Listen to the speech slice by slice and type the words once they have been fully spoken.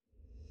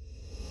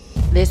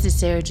This is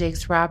Sarah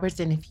Jakes Roberts,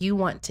 and if you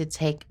want to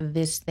take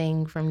this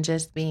thing from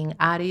just being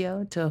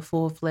audio to a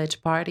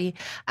full-fledged party,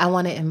 I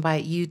want to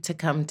invite you to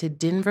come to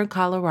Denver,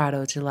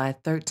 Colorado, July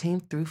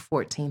 13th through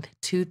 14th,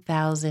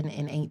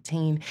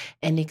 2018,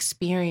 and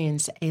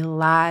experience a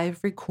live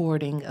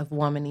recording of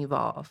Woman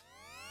Evolve.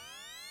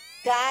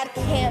 God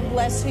can't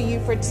bless who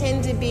you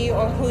pretend to be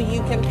or who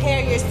you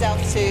compare yourself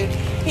to.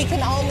 He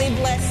can only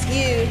bless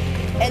you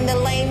in the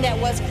lane that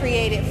was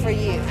created for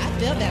you. I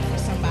feel that for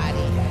somebody.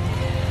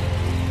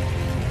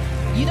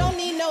 You don't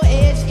need no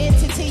edge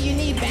entity, you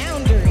need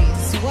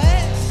boundaries. What?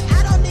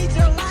 I don't need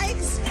your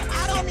likes,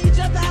 I don't need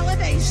your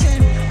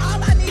validation.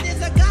 All I need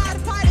is a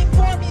God fighting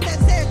for me that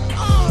says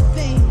all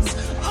things,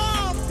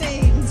 all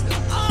things,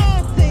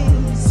 all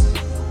things.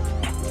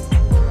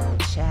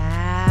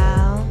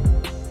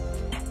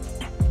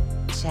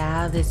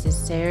 Ciao, this is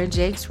Sarah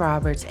Jakes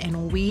Roberts,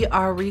 and we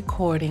are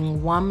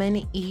recording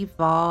Woman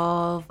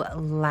Evolve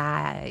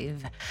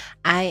Live.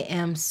 I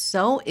am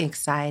so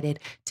excited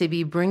to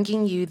be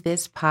bringing you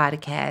this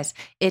podcast.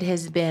 It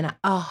has been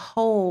a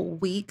whole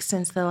week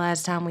since the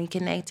last time we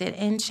connected,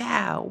 and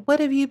ciao,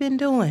 what have you been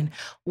doing?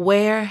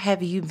 Where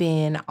have you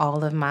been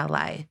all of my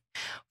life?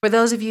 For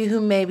those of you who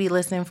may be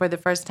listening for the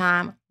first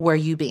time, where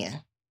you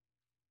been?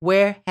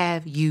 Where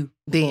have you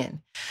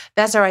been?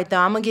 That's all right, though.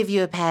 I'm going to give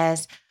you a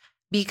pass,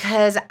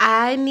 because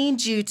I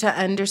need you to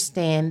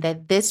understand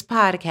that this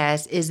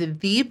podcast is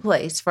the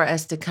place for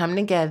us to come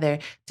together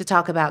to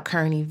talk about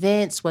current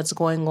events, what's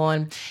going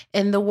on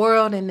in the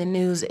world, in the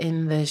news,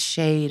 in the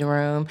shade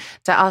room,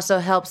 to also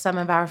help some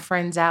of our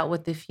friends out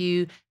with a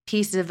few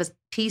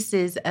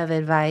pieces of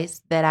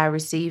advice that I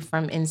received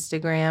from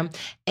Instagram,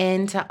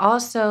 and to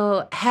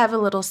also have a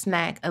little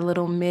snack, a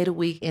little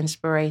midweek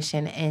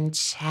inspiration. And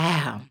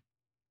ciao,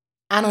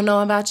 I don't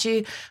know about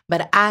you,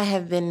 but I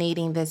have been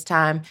needing this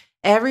time.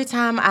 Every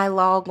time I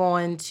log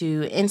on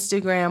to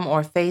Instagram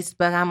or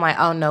Facebook, I'm like,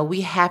 oh no, we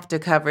have to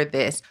cover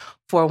this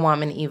for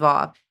Woman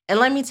Evolve.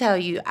 And let me tell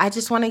you, I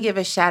just want to give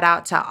a shout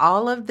out to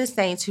all of the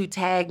saints who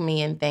tag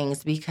me in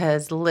things,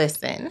 because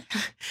listen,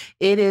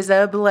 it is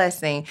a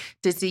blessing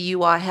to see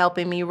you all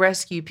helping me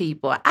rescue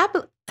people.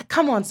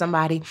 Come on,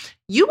 somebody.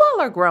 You all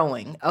are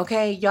growing,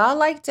 okay? Y'all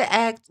like to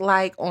act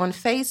like on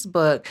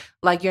Facebook,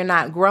 like you're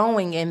not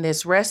growing in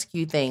this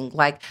rescue thing,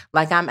 like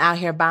I'm out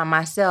here by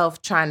myself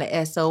trying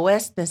to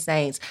SOS the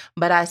saints.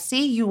 But I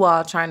see you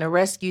all trying to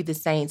rescue the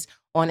saints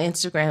on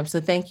Instagram. So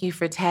thank you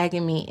for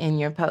tagging me in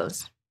your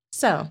posts.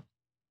 So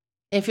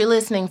if you're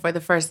listening for the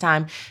first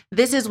time,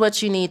 this is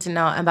what you need to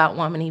know about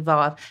Woman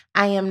Evolve.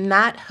 I am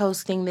not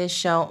hosting this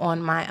show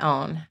on my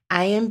own.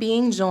 I am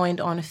being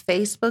joined on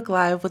Facebook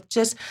Live with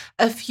just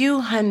a few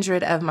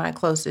hundred of my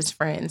closest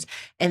friends,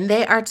 and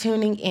they are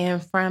tuning in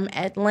from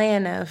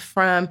Atlanta,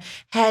 from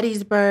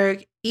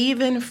Hattiesburg,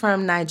 even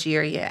from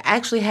Nigeria. I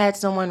actually had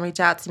someone reach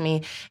out to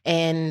me,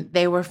 and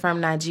they were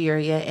from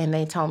Nigeria, and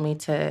they told me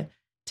to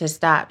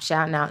stop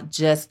shouting out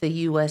just the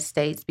U.S.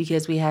 states,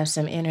 because we have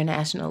some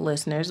international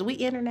listeners. We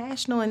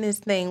international in this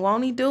thing.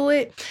 Won't he do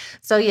it?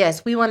 So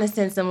yes, we want to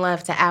send some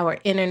love to our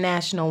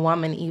international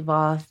Woman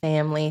Evolve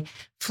family.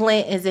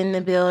 Flint is in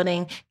the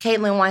building.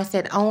 Caitlin White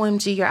said,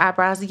 OMG, your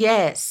eyebrows.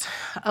 Yes.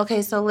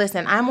 Okay, so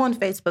listen, I'm on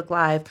Facebook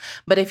Live,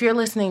 but if you're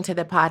listening to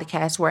the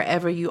podcast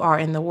wherever you are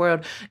in the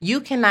world,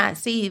 you cannot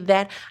see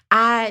that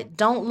I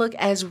don't look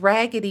as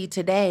raggedy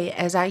today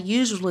as I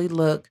usually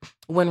look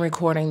when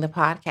recording the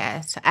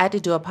podcast. I had to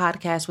do a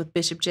podcast with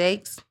Bishop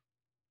Jakes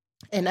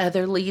and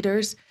other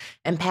leaders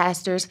and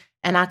pastors,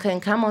 and I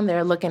couldn't come on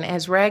there looking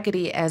as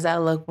raggedy as I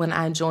look when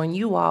I join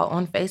you all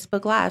on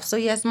Facebook Live. So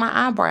yes,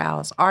 my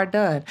eyebrows are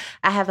done.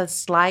 I have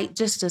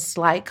just a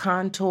slight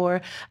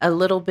contour, a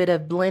little bit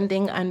of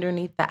blending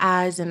underneath the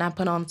eyes, and I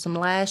put on some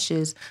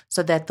lashes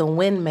so that the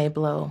wind may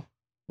blow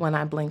when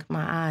I blink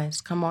my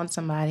eyes. Come on,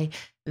 somebody.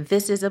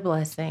 This is a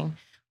blessing.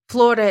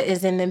 Florida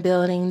is in the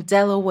building.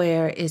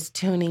 Delaware is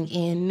tuning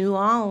in. New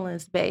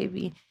Orleans,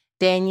 baby.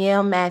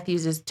 Danielle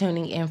Matthews is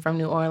tuning in from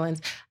New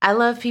Orleans. I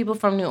love people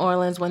from New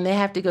Orleans. When they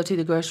have to go to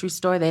the grocery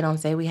store, they don't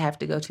say we have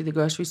to go to the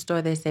grocery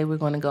store. They say we're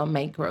going to go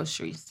make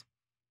groceries.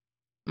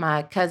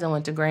 My cousin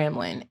went to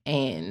Grambling,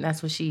 and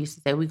that's what she used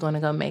to say. We're going to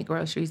go make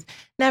groceries.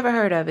 Never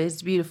heard of it.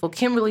 It's beautiful.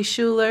 Kimberly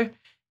Schuler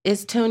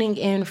is tuning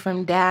in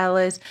from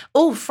Dallas.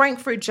 Oh,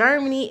 Frankfurt,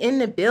 Germany in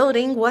the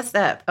building. What's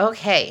up?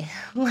 Okay,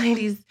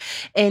 ladies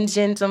and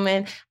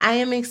gentlemen, I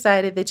am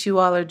excited that you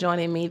all are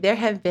joining me. There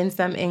have been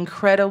some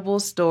incredible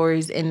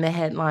stories in the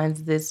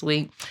headlines this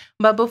week.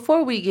 But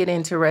before we get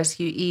into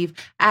Rescue Eve,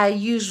 I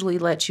usually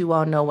let you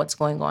all know what's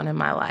going on in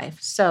my life.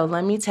 So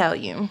let me tell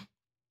you.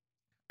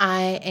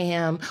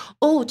 I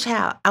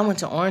went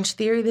to Orange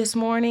Theory this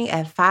morning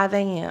at 5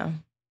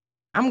 a.m.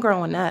 I'm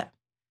growing up.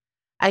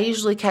 I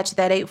usually catch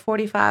that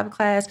 8:45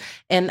 class,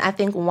 and I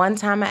think one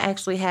time I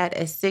actually had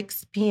a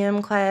 6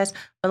 p.m. class.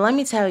 But let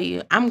me tell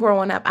you, I'm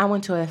growing up. I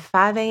went to a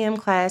 5 a.m.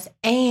 class,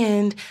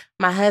 and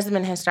my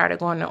husband has started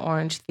going to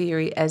Orange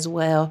Theory as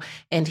well,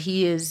 and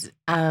he is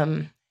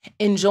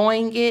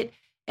enjoying it.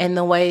 in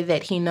the way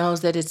that he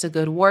knows that it's a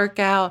good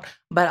workout,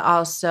 but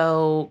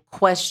also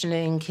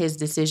questioning his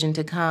decision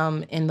to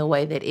come in the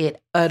way that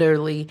it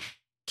utterly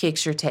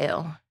kicks your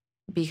tail,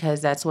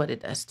 because that's what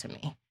it does to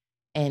me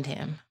and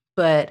him.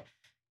 But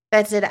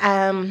that's it.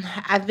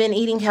 I've been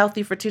eating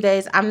healthy for 2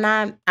 days. I'm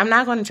not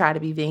going to try to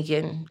be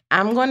vegan.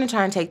 I'm going to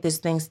try and take this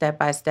thing step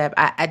by step.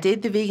 I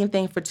did the vegan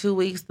thing for 2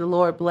 weeks. The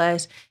Lord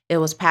bless. It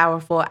was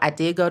powerful. I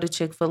did go to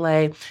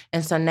Chick-fil-A.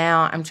 And so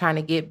now I'm trying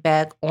to get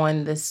back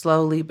on the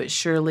slowly but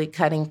surely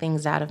cutting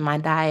things out of my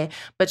diet.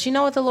 But you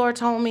know what the Lord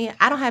told me?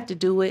 I don't have to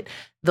do it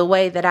the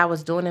way that I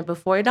was doing it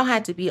before. It don't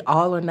have to be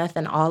all or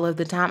nothing all of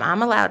the time.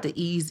 I'm allowed to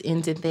ease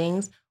into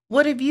things.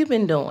 What have you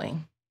been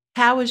doing?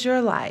 How is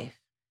your life?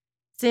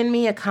 Send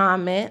me a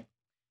comment.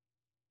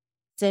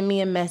 Send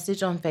me a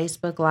message on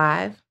Facebook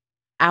Live.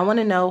 I want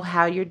to know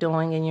how you're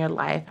doing in your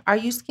life. Are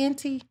you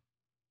skinty?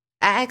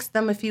 I asked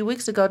them a few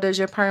weeks ago, does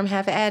your perm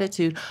have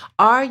attitude?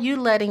 Are you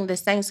letting the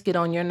saints get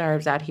on your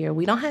nerves out here?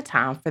 We don't have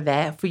time for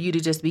that, for you to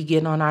just be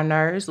getting on our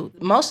nerves.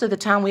 Most of the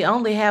time, we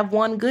only have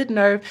one good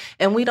nerve,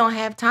 and we don't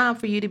have time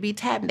for you to be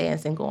tap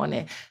dancing going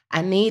in.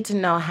 I need to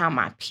know how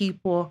my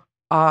people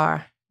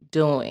are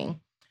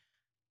doing.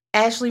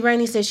 Ashley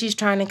Rainey says she's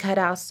trying to cut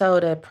out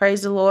soda.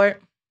 Praise the Lord.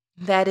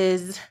 That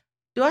is,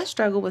 do I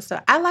struggle with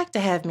soda? I like to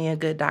have me a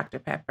good Dr.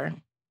 Pepper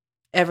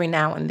every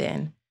now and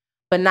then,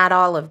 but not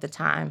all of the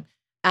time.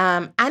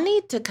 I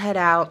need to cut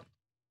out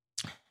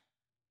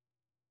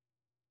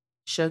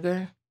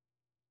sugar.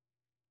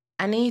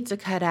 I need to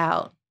cut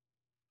out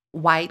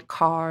white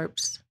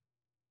carbs.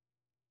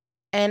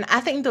 And I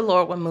think the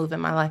Lord will move in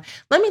my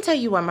life. Let me tell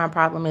you what my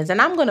problem is. And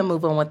I'm going to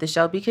move on with the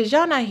show because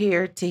y'all not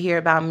here to hear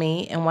about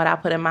me and what I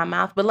put in my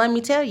mouth. But let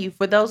me tell you,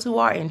 for those who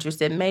are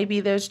interested,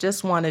 maybe there's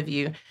just one of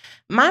you.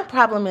 My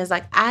problem is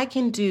like I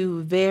can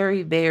do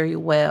very, very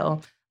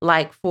well,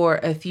 like for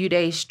a few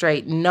days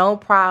straight, no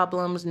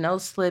problems, no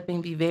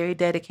slipping, be very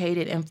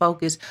dedicated and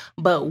focused.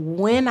 But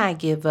when I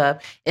give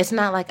up, it's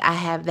not like I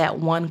have that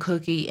one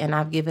cookie and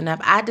I've given up.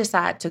 I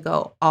decide to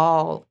go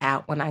all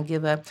out when I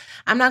give up.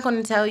 I'm not going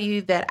to tell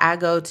you that I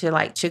go to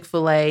like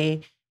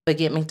Chick-fil-A, but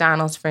get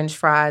McDonald's French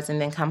fries and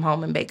then come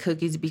home and bake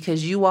cookies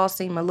because you all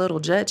seem a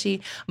little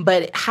judgy.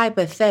 But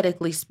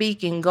hypothetically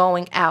speaking,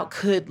 going out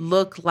could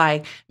look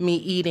like me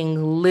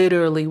eating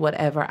literally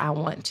whatever I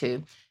want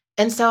to.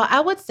 And so I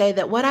would say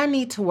that what I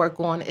need to work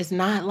on is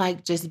not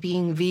like just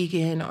being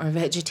vegan or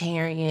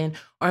vegetarian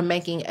or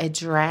making a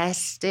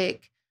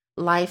drastic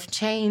life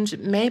change.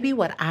 Maybe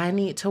what I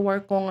need to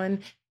work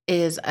on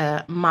is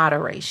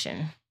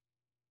moderation.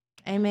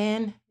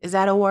 Amen. Is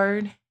that a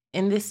word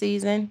in this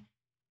season?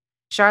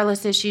 Charlotte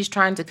says she's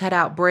trying to cut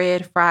out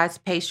bread, fries,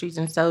 pastries,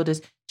 and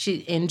sodas.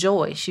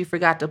 She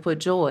forgot to put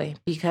joy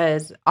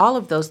because all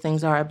of those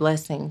things are a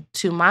blessing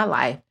to my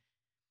life.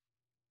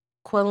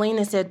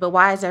 Quilina said, but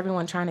why is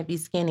everyone trying to be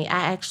skinny?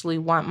 I actually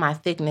want my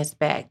thickness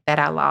back that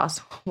I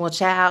lost. Well,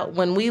 child,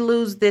 when we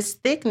lose this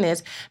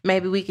thickness,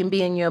 maybe we can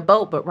be in your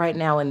boat. But right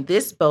now in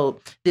this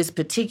boat, this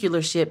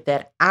particular ship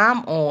that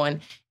I'm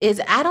on,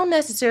 is I don't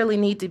necessarily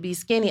need to be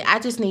skinny. I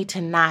just need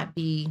to not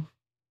be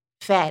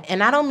fat.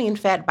 And I don't mean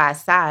fat by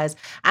size.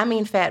 I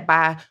mean fat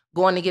by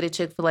going to get a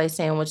Chick-fil-A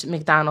sandwich,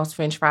 McDonald's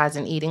French fries,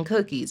 and eating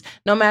cookies.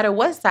 No matter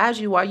what size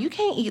you are, you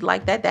can't eat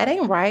like that. That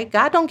ain't right.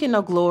 God don't get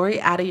no glory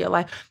out of your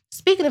life.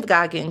 Speaking of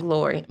God getting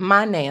glory,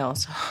 my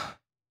nails.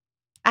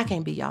 I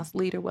can't be y'all's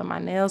leader with my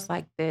nails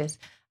like this.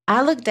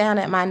 I looked down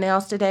at my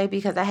nails today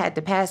because I had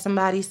to pass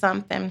somebody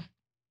something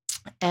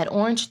at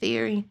Orange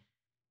Theory.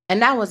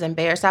 And I was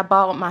embarrassed. I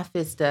balled my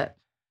fist up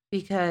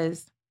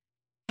because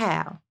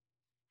how?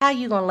 How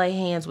you going to lay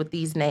hands with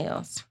these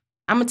nails?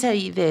 I'm going to tell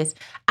you this.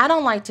 I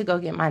don't like to go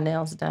get my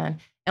nails done.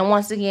 And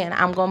once again,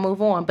 I'm going to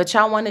move on. But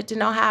y'all wanted to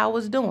know how I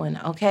was doing,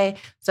 okay?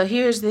 So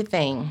here's the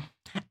thing.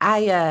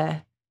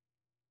 I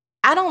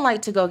don't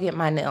like to go get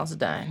my nails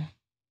done.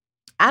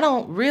 I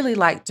don't really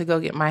like to go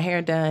get my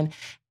hair done.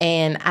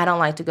 And I don't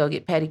like to go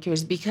get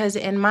pedicures because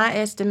in my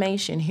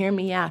estimation, hear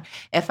me out,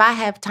 if I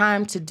have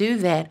time to do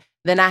that,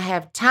 then I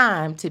have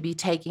time to be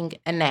taking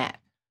a nap.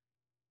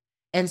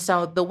 And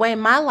so the way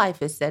my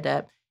life is set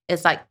up,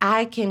 it's like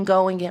I can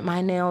go and get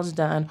my nails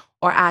done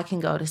or I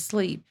can go to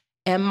sleep.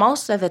 And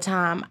most of the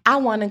time, I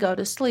want to go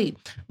to sleep.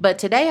 But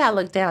today I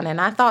looked down and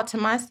I thought to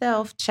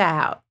myself,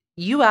 child,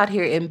 you out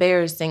here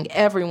embarrassing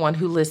everyone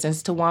who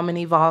listens to Woman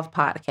Evolve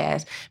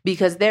podcast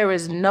because there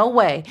is no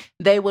way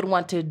they would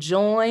want to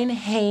join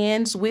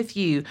hands with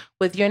you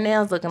with your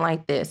nails looking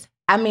like this.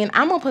 I mean,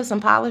 I'm going to put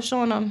some polish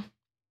on them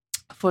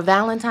for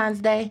Valentine's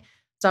Day.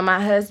 So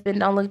my husband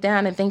don't look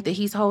down and think that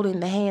he's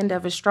holding the hand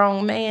of a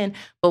strong man.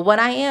 But what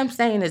I am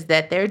saying is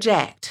that they're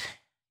jacked.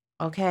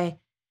 Okay.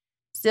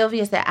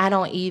 Sylvia said, I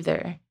don't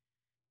either.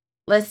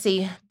 Let's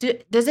see.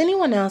 Does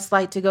anyone else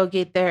like to go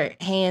get their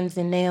hands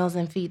and nails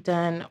and feet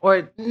done?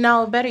 Or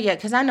no, better yet,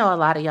 because I know a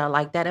lot of y'all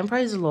like that. And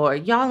praise the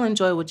Lord, y'all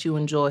enjoy what you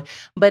enjoy.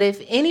 But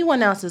if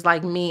anyone else is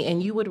like me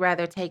and you would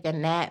rather take a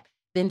nap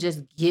than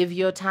just give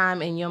your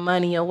time and your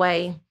money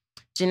away,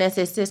 Jeanette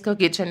says, Cisco,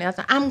 get your nails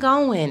done. I'm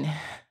going.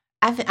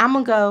 I'm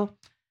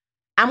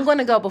going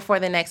to go before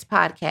the next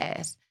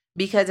podcast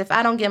Because if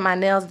I don't get my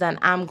nails done,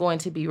 I'm going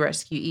to be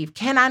Rescue Eve.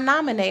 Can I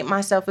nominate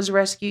myself as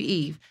Rescue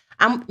Eve?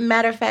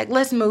 Matter of fact,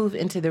 let's move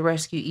into the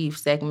Rescue Eve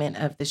segment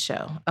of the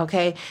show,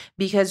 okay?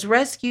 Because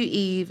Rescue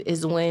Eve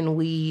is when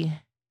we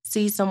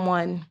see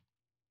someone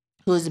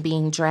who is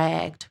being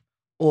dragged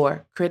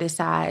or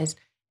criticized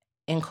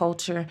in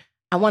culture.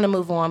 I want to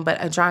move on,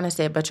 but Adriana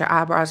said, but your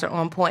eyebrows are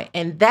on point.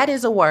 And that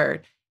is a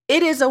word.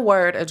 It is a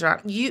word,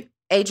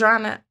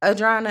 Adriana,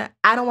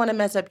 I don't want to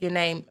mess up your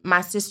name. My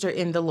sister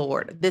in the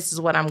Lord. This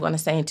is what I'm going to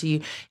say to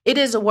you. It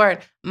is a word.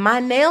 My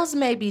nails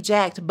may be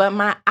jacked, but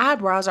my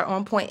eyebrows are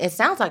on point. It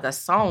sounds like a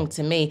song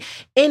to me.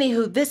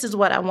 Anywho, this is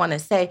what I want to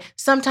say.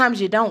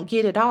 Sometimes you don't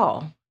get it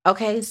all.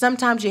 Okay,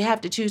 sometimes you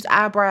have to choose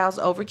eyebrows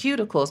over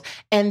cuticles,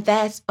 and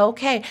that's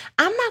okay.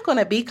 I'm not going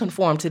to be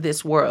conformed to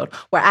this world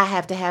where I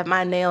have to have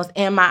my nails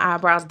and my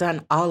eyebrows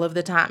done all of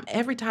the time.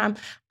 Every time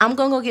I'm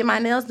going to go get my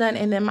nails done,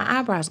 and then my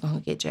eyebrows going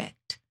to get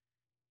jacked.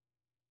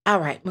 All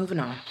right, moving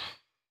on.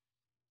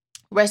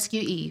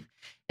 Rescue Eve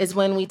is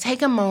when we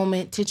take a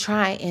moment to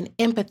try and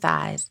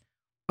empathize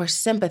or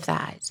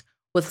sympathize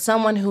with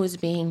someone who is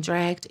being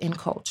dragged in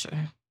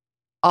culture.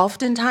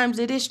 Oftentimes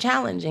it is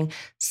challenging.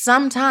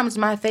 Sometimes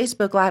my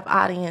Facebook Live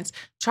audience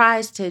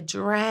tries to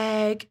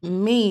drag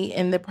me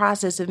in the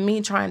process of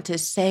me trying to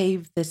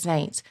save the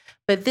saints.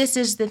 But this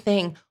is the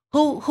thing.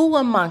 Who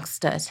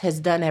amongst us has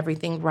done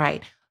everything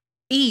right?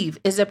 Eve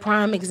is a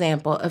prime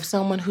example of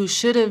someone who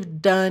should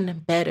have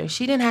done better.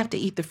 She didn't have to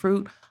eat the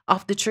fruit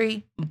off the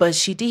tree, but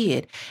she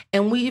did.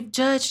 And we've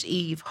judged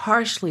Eve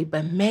harshly,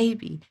 but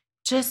maybe,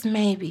 just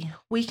maybe,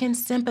 we can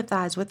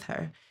sympathize with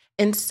her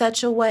in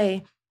such a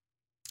way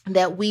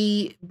that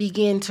we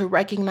begin to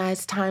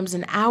recognize times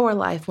in our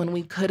life when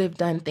we could have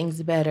done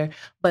things better,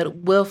 but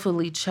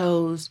willfully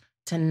chose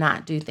to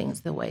not do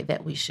things the way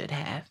that we should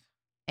have.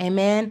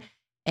 Amen.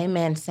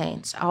 Amen,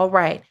 saints. All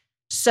right.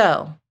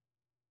 So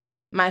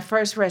my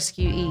first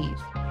Rescue Eve.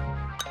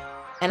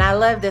 And I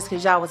love this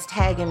because y'all was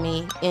tagging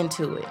me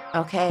into it,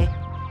 okay?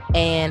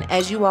 And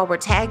as you all were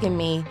tagging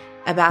me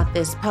about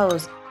this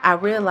post, I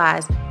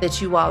realized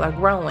that you all are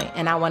growing,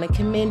 and I want to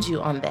commend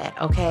you on that,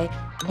 okay?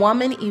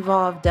 Woman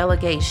Evolve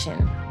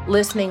Delegation,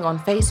 listening on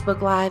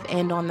Facebook Live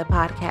and on the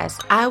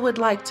podcast, I would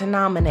like to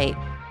nominate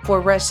for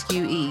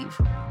Rescue Eve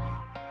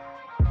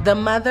the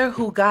mother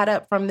who got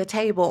up from the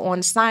table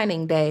on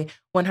signing day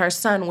when her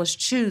son was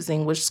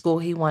choosing which school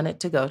he wanted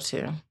to go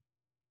to.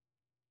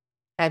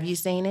 Have you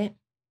seen it?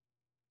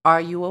 Are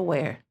you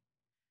aware?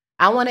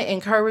 I want to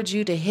encourage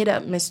you to hit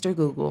up Mr.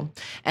 Google,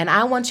 and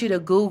I want you to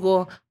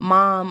Google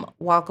mom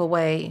walk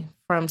away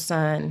from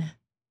son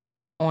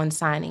on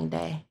signing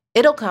day.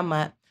 It'll come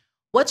up.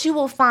 What you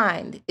will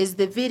find is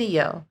the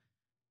video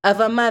of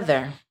a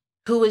mother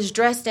who is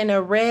dressed in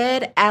a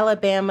red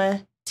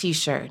Alabama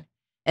t-shirt,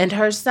 and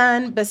her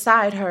son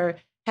beside her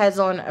has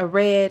on a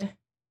red,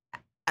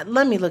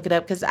 let me look it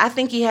up because I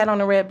think he had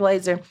on a red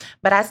blazer,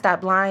 but I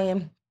stopped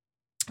lying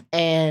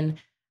and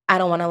I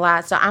don't want to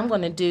lie. So I'm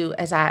going to do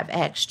as I've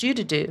asked you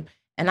to do,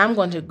 and I'm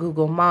going to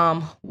Google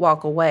mom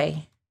walk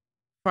away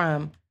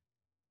from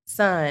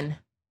son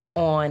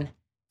on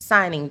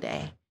signing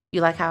day.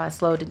 You like how I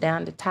slowed it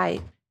down to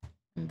type?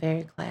 I'm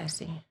very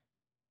classy.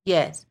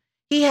 Yes.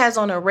 He has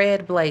on a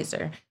red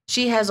blazer.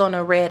 She has on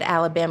a red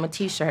Alabama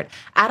t-shirt.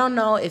 I don't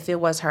know if it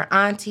was her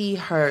auntie,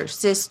 her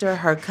sister,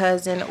 her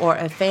cousin, or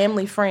a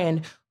family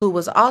friend who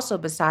was also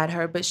beside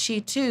her, but she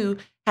too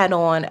had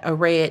on a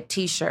red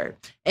t-shirt.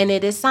 And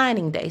it is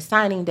signing day.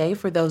 Signing day,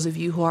 for those of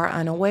you who are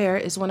unaware,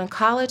 is when a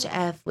college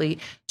athlete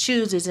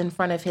chooses in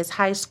front of his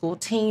high school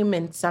team,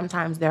 and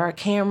sometimes there are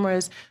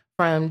cameras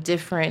from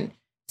different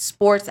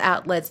sports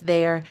outlets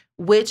there,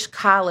 which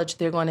college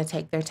they're going to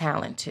take their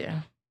talent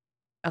to.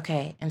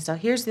 Okay, and so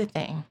here's the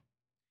thing.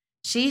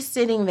 She's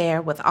sitting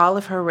there with all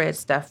of her red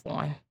stuff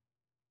on.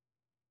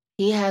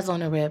 He has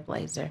on a red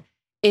blazer.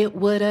 It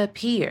would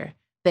appear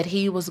that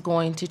he was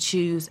going to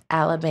choose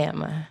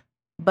Alabama.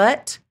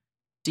 But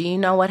do you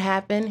know what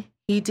happened?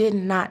 He did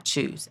not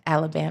choose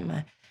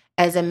Alabama.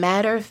 As a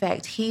matter of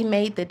fact, he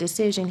made the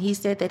decision. He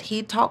said that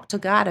he talked to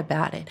God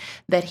about it,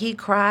 that he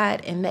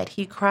cried and that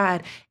he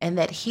cried, and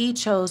that he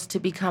chose to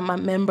become a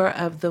member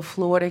of the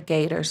Florida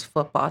Gators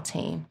football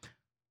team.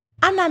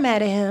 I'm not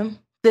mad at him.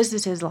 This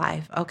is his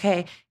life,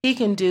 okay? He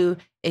can do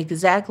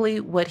exactly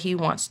what he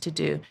wants to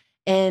do.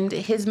 And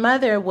his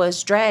mother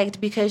was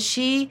dragged because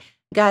she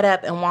got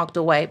up and walked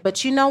away.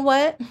 But you know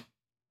what?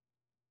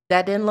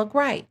 That didn't look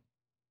right,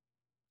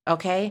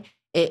 okay?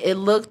 It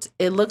looked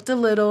a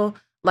little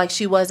like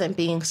she wasn't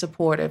being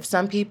supportive.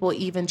 Some people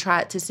even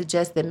tried to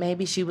suggest that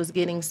maybe she was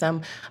getting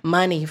some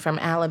money from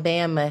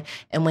Alabama,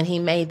 and when he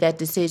made that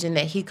decision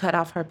that he cut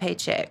off her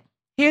paycheck.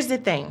 Here's the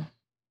thing.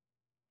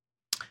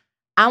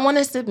 I want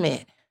to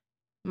submit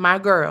my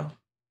girl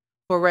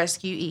for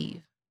Rescue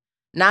Eve,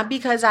 not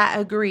because I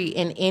agree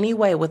in any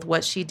way with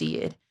what she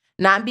did,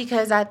 not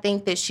because I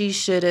think that she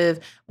should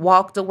have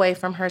walked away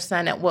from her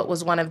son at what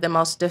was one of the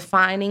most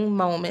defining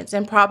moments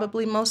and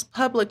probably most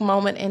public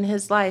moment in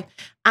his life.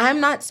 I'm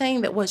not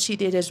saying that what she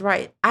did is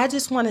right. I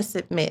just want to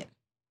submit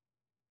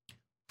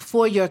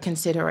for your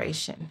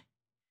consideration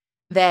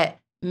that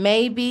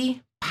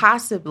maybe,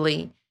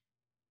 possibly,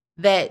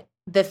 that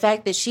the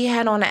fact that she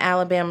had on an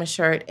Alabama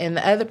shirt and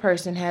the other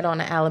person had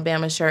on an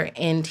Alabama shirt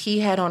and he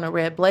had on a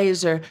red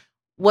blazer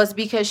was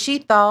because she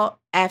thought,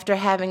 after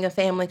having a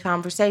family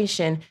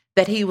conversation,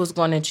 that he was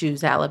going to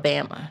choose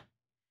Alabama.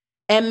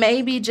 And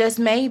maybe, just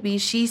maybe,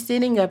 she's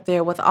sitting up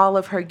there with all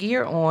of her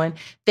gear on,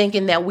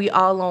 thinking that we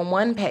all on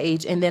one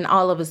page, and then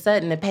all of a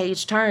sudden the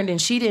page turned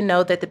and she didn't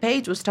know that the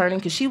page was turning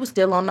because she was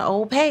still on the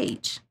old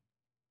page.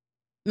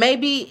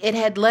 Maybe it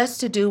had less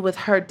to do with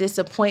her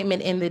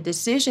disappointment in the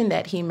decision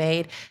that he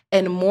made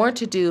and more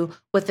to do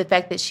with the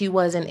fact that she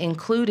wasn't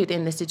included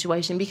in the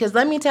situation. Because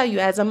let me tell you,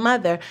 as a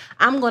mother,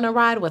 I'm going to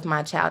ride with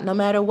my child. No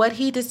matter what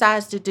he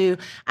decides to do,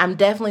 I'm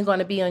definitely going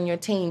to be on your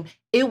team.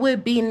 It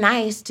would be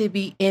nice to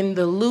be in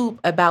the loop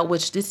about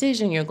which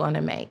decision you're going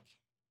to make.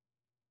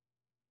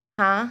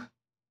 Huh?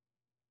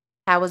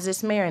 How was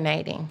this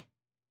marinating?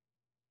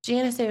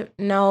 Gianna said,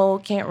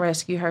 no, can't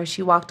rescue her.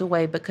 She walked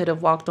away, but could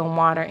have walked on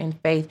water in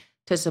faith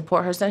to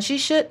support her son. She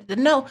should,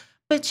 no,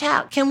 but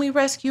child, can we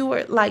rescue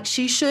her? Like,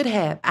 she should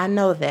have. I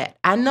know that.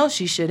 I know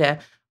she should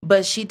have,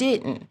 but she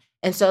didn't.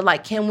 And so,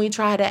 like, can we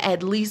try to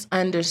at least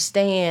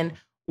understand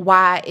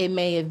why it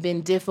may have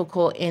been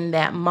difficult in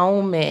that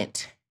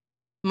moment?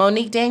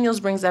 Monique Daniels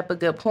brings up a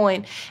good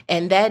point,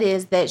 and that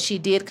is that she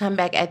did come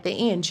back at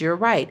the end. You're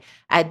right.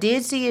 I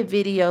did see a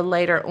video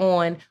later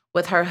on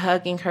with her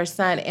hugging her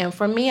son. And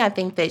for me, I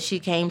think that she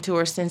came to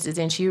her senses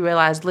and she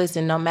realized,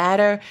 listen, no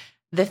matter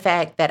the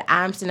fact that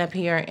I'm sitting up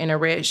here in a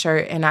red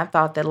shirt, and I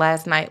thought that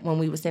last night when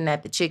we were sitting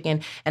at the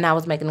chicken and I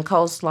was making the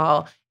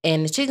coleslaw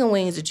and the chicken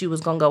wings that you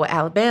was going to go with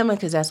Alabama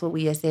because that's what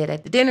we had said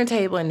at the dinner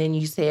table. And then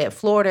you said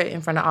Florida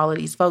in front of all of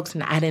these folks,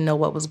 and I didn't know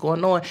what was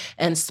going on.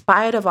 In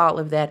spite of all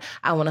of that,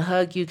 I want to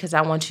hug you because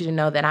I want you to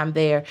know that I'm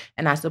there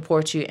and I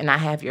support you and I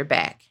have your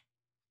back.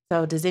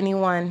 So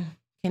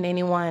can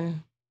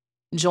anyone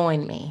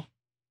join me?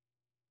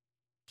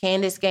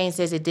 Candace Gaines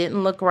says it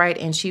didn't look right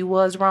and she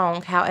was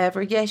wrong.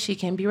 However, yes, she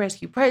can be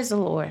rescued. Praise the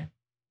Lord.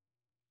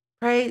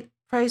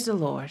 Praise the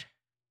Lord.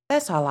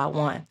 That's all I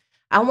want.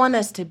 I want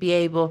us to be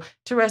able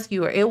to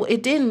rescue her.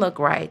 It didn't look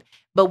right,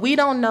 but we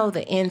don't know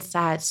the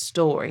inside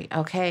story,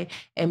 okay?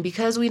 And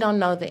because we don't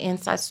know the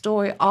inside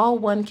story, all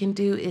one can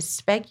do is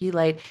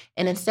speculate.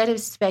 And instead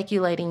of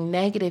speculating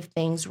negative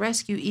things,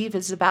 Rescue Eve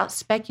is about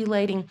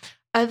speculating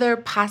other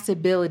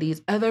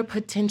possibilities, other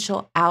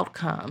potential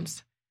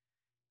outcomes.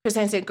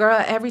 Christine said,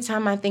 girl, every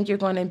time I think you're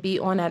going to be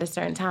on at a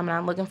certain time and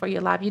I'm looking for your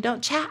live, you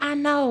don't. Chat, I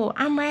know,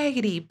 I'm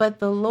raggedy, but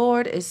the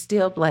Lord is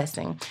still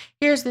blessing.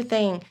 Here's the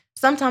thing.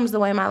 Sometimes the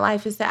way my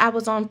life is that I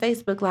was on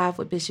Facebook Live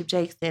with Bishop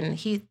Jakes, and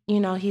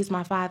he's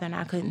my father, and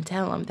I couldn't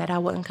tell him that I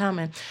wasn't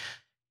coming.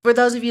 For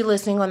those of you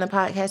listening on the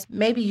podcast,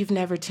 maybe you've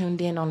never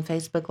tuned in on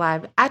Facebook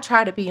Live. I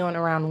try to be on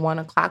around 1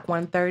 o'clock,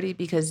 1:30,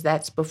 because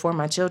that's before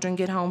my children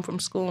get home from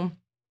school.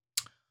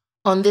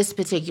 On this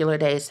particular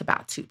day, it's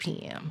about 2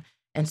 p.m.,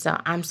 and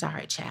so I'm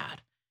sorry,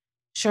 child.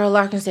 Cheryl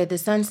Larkin said, the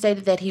son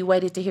stated that he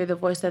waited to hear the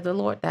voice of the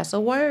Lord. That's a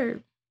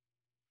word.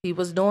 He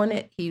was doing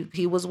it.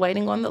 He was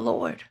waiting on the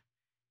Lord.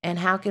 And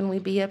how can we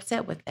be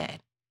upset with that?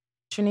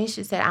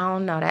 Tranisha said, I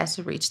don't know. That's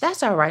a reach.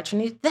 That's all right,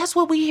 Tranisha. That's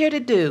what we're here to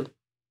do.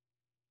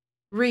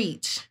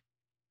 Reach.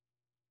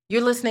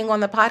 You're listening on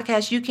the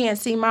podcast. You can't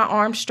see my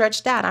arms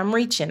stretched out. I'm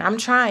reaching. I'm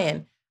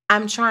trying.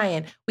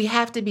 We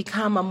have to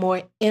become a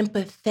more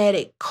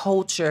empathetic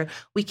culture.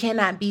 We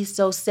cannot be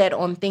so set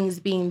on things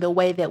being the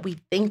way that we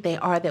think they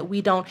are that we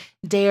don't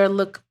dare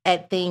look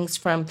at things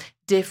from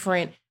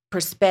different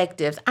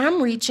perspectives.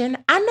 I'm reaching.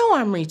 I know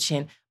I'm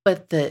reaching,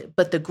 but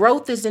the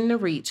growth is in the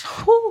reach.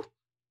 Whew.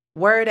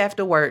 Word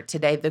after word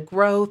today. The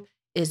growth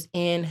is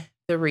in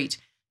the reach.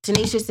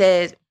 Tanisha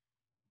says,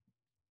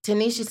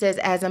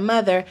 as a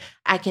mother,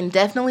 I can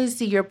definitely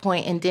see your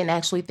point and didn't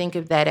actually think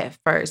of that at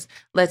first.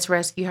 Let's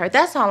rescue her.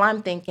 That's all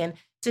I'm thinking.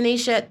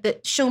 Tanisha, the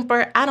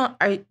Schumper,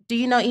 do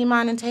you know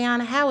Iman and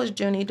Tayana? How is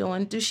Junie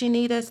doing? Does she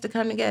need us to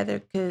come together?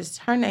 Because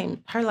her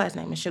last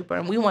name is Schumper,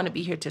 and we want to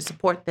be here to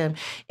support them.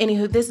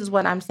 Anywho, this is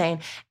what I'm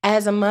saying.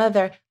 As a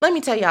mother, let me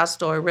tell y'all a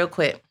story real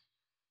quick.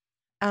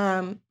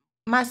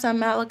 My son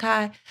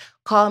Malachi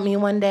called me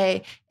one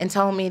day and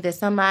told me that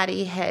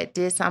somebody had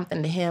did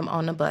something to him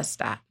on the bus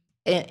stop.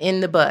 In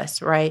the bus,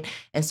 right?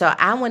 And so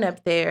I went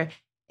up there,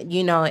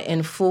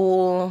 in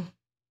full,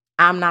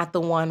 I'm not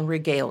the one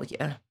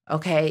regalia.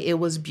 Okay, it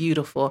was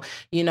beautiful.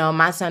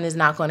 My son is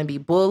not going to be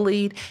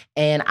bullied.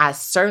 And I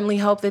certainly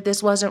hope that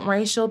this wasn't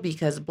racial,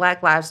 because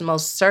Black lives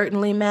most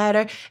certainly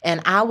matter.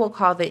 And I will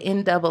call the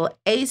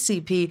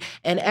NAACP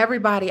and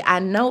everybody I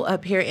know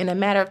up here in a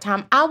matter of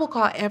time. I will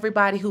call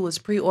everybody who has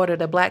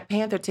pre-ordered a Black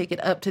Panther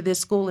ticket up to this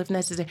school if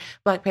necessary.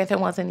 Black Panther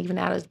wasn't even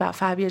out. It was about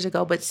 5 years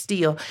ago. But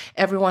still,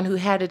 everyone who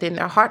had it in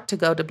their heart to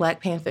go to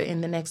Black Panther in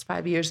the next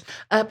 5 years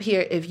up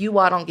here, if you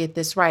all don't get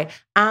this right,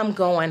 I'm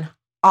going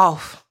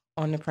off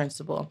on the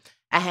principal.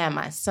 I had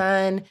my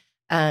son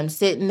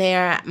sitting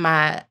there.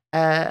 My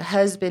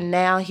husband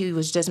now, he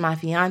was just my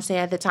fiance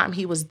at the time.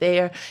 He was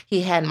there.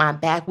 He had my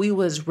back. We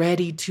was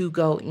ready to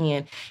go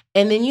in.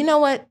 And then you know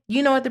what?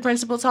 You know what the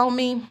principal told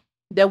me?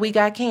 That we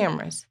got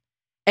cameras.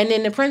 And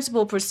then the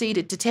principal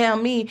proceeded to tell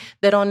me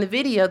that on the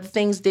video, the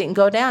things didn't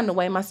go down the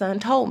way my son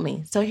told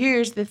me. So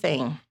here's the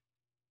thing.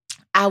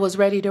 I was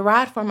ready to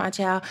ride for my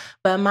child,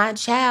 but my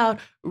child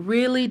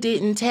really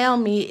didn't tell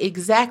me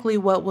exactly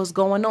what was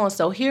going on.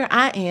 So here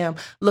I am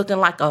looking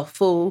like a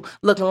fool,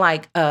 looking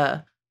like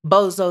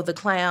Bozo the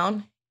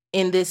Clown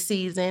in this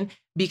season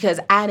because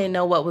I didn't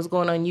know what was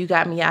going on. You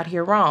got me out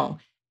here wrong.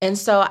 And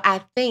so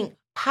I think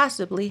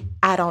possibly,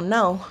 I don't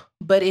know,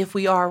 but if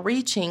we are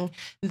reaching,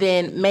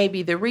 then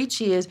maybe the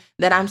reach is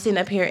that I'm sitting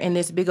up here in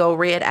this big old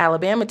red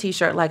Alabama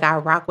t-shirt like I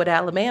rock with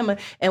Alabama,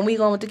 and we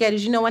going together.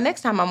 You know what?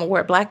 Next time I'm going to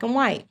wear black and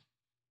white.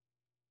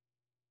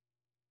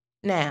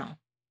 Now,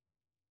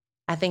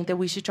 I think that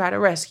we should try to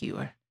rescue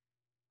her.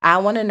 I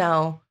want to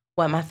know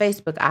what my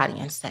Facebook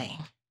audience saying.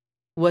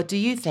 What do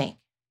you think?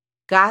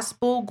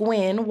 Gospel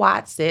Gwen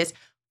Watts says,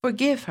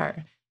 forgive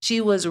her. She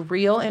was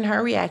real in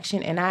her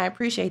reaction, and I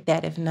appreciate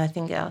that if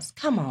nothing else.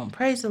 Come on,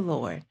 praise the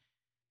Lord.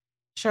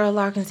 Cheryl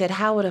Larkin said,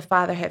 how would a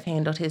father have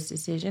handled his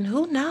decision?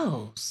 Who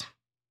knows?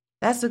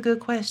 That's a good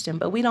question,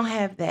 but we don't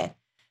have that.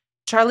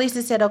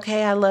 Charlisa said,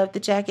 okay, I love the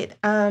jacket.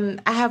 I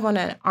have on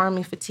an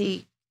army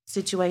fatigue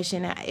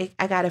situation.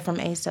 I got it from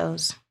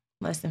ASOS,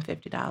 less than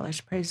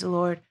 $50. Praise the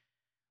Lord.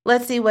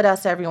 Let's see what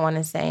else everyone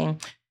is saying.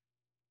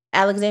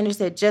 Alexander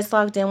said, just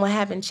logged in. What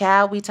happened,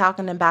 child? We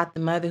talking about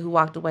the mother who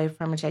walked away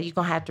from her child. You're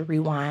going to have to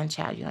rewind,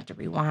 child. You have to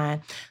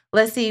rewind.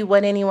 Let's see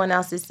what anyone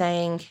else is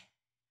saying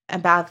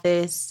about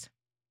this.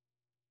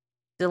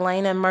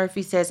 Delana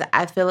Murphy says,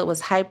 I feel it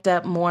was hyped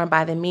up more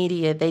by the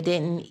media. They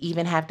didn't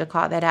even have to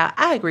call that out.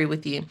 I agree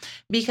with you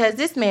because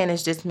this man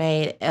has just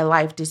made a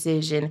life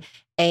decision.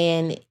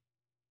 And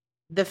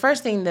the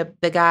first thing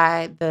the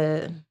guy,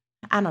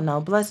 I don't know,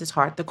 bless his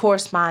heart, the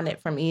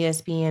correspondent from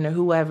ESPN or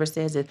whoever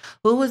says it,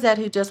 who was that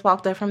who just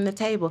walked up from the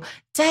table?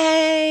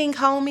 Dang,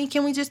 homie,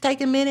 can we just take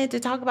a minute to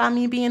talk about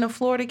me being a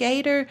Florida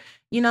Gator?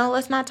 You know,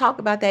 let's not talk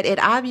about that.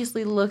 It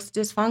obviously looks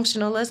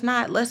dysfunctional.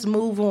 Let's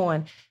move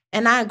on.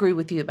 And I agree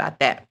with you about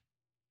that.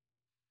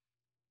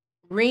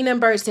 Rena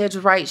Bird says,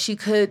 right, she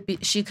could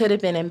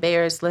have been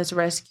embarrassed. Let's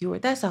rescue her.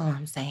 That's all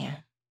I'm saying.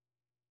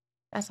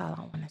 That's all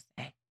I want to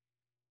say.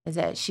 Is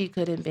that she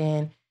could have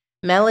been.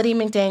 Melody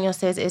McDaniel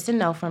says, it's a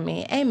no from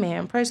me.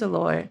 Amen. Praise the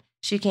Lord.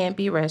 She can't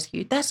be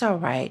rescued. That's all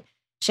right.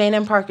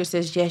 Shannon Parker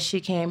says, yes,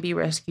 she can be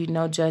rescued.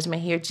 No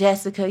judgment here.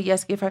 Jessica,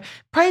 yes, give her.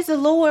 Praise the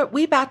Lord.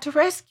 We about to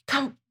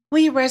rescue.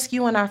 We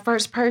rescuing our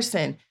first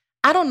person.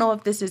 I don't know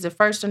if this is a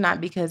first or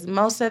not because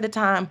most of the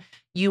time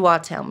you all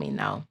tell me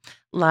no.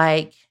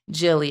 Like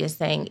Jilly is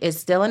saying, it's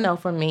still a no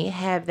for me.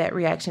 Have that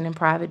reaction in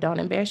private. Don't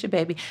embarrass your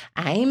baby.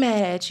 I ain't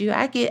mad at you.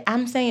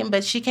 I'm saying,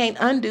 but she can't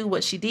undo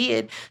what she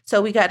did.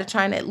 So we got to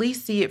try and at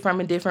least see it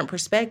from a different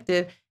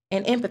perspective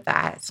and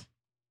empathize.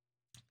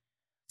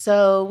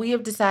 So we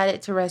have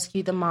decided to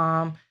rescue the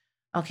mom.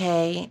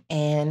 Okay.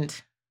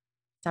 And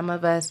some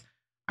of us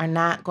are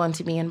not going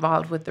to be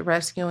involved with the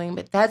rescuing,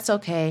 but that's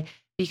okay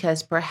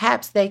because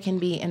perhaps they can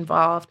be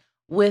involved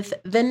with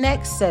the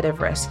next set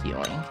of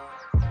rescuing.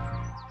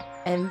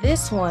 And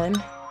this one,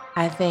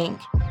 I think,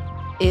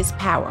 is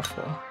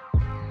powerful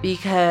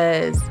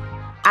because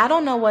I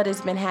don't know what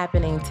has been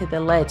happening to the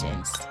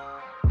legends,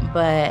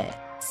 but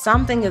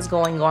something is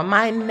going on.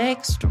 My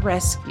next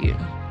rescue,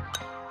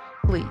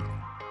 please,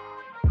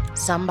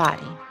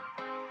 somebody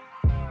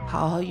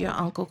call your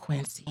Uncle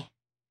Quincy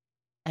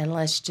and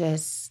let's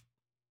just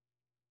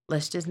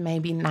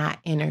maybe not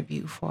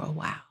interview for a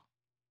while.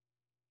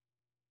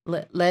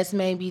 Let's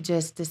maybe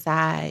just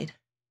decide.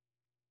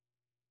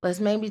 Let's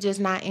maybe just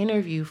not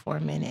interview for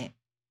a minute.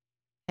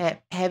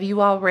 Have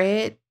you all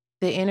read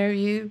the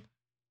interview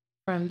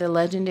from the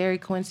legendary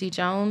Quincy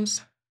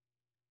Jones?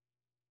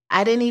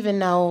 I didn't even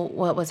know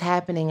what was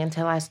happening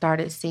until I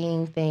started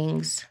seeing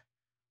things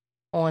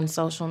on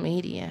social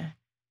media.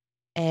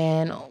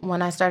 And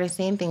when I started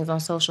seeing things on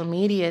social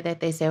media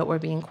that they said were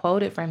being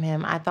quoted from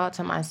him, I thought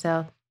to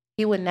myself,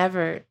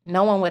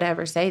 no one would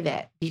ever say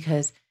that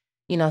because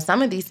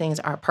some of these things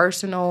are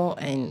personal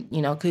and,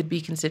 could be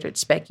considered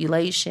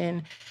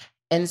speculation.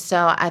 And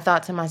so I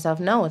thought to myself,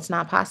 no, it's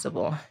not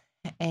possible.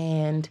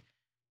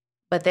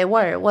 But it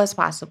was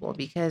possible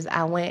because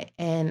I went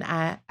and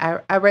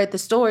I read the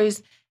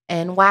stories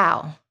and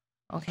wow.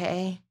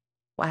 Okay.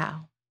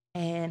 Wow.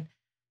 And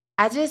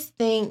I just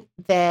think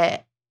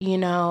that,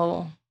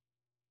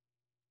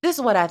 this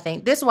is what I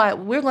think. This is why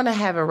we're going to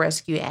have a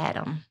rescue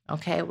Adam.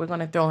 Okay. We're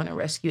going to throw in a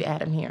rescue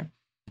Adam here.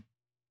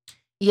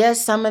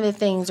 Yes, some of the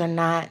things are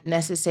not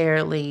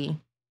necessarily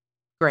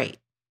great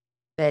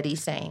that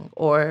he's saying,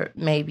 or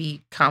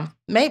maybe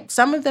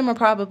some of them are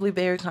probably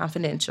very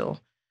confidential.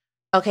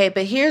 Okay,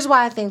 but here's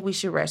why I think we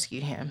should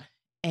rescue him.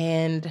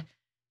 And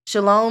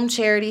Shalom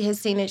Charity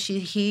has seen it.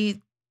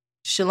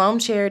 Shalom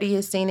Charity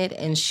has seen it,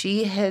 and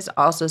she has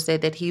also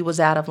said that he was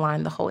out of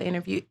line the whole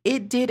interview.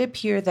 It did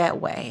appear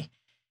that way.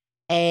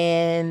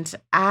 And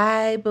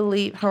I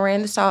believe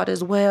Miranda saw it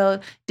as well.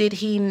 Did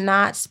he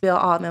not spill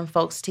all them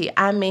folks' tea?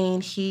 I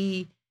mean,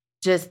 he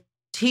just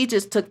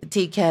took the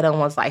tea kettle and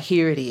was like,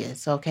 here it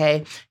is,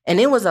 okay? And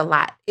it was a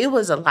lot. It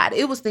was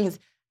things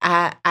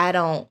I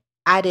don't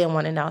I didn't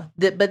want to know.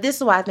 But this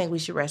is why I think we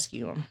should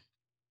rescue him.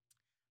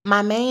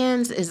 My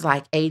man's is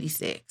like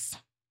 86.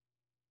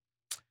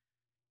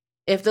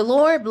 If the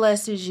Lord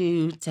blesses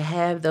you to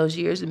have those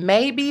years,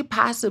 maybe,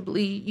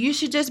 possibly, you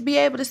should just be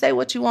able to say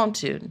what you want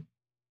to.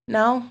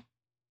 No.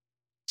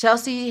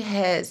 Chelsea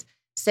has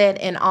said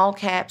in all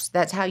caps,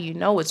 that's how you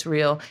know it's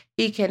real.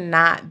 He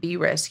cannot be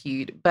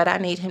rescued, but I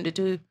need him to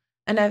do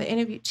another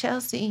interview.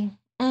 Chelsea,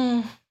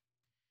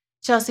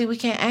 Chelsea, we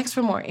can't ask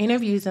for more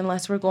interviews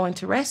unless we're going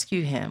to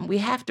rescue him. We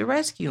have to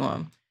rescue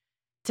him.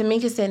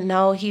 Tamika said,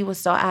 no, he was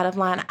so out of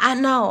line. I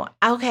know.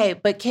 Okay,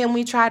 but can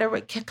we try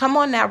to, come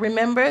on now,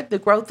 remember, the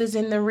growth is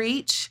in the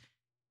reach.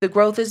 The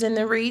growth is in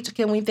the reach.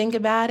 Can we think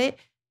about it?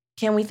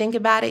 Can we think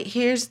about it?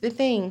 Here's the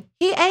thing.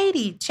 He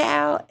 80,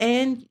 child,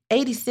 and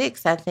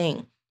 86, I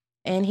think.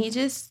 And he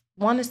just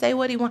want to say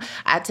what he want.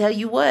 I tell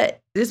you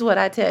what, this is what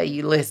I tell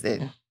you.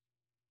 Listen,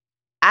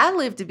 I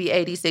live to be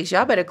 86.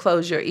 Y'all better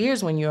close your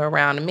ears when you're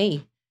around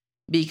me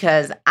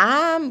because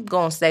I'm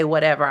going to say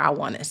whatever I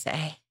want to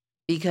say.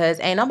 Because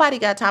ain't nobody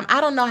got time.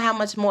 I don't know how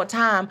much more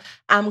time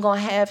I'm going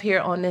to have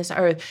here on this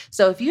earth.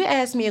 So if you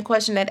ask me a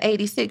question at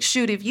 86,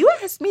 shoot, if you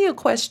ask me a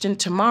question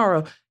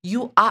tomorrow,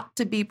 you ought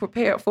to be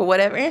prepared for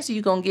whatever answer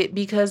you're going to get.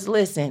 Because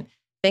listen,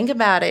 think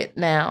about it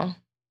now.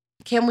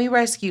 Can we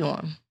rescue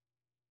him?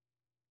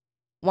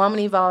 Woman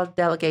Evolved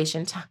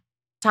delegation.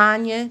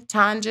 Tanya,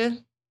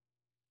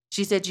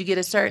 she said you get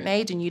a certain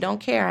age and you don't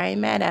care. I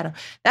ain't mad at him.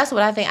 That's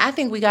what I think. I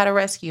think we got to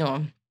rescue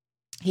him.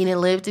 He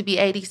didn't live to be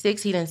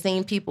 86. He didn't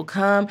seen people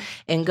come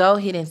and go.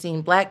 He didn't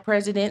seen black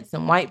presidents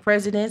and white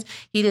presidents.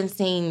 He didn't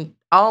seen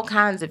all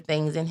kinds of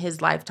things in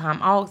his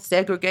lifetime, all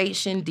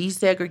segregation,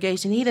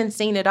 desegregation. He didn't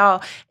seen it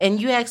all.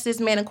 And you asked this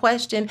man a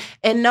question,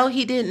 and no,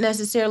 he didn't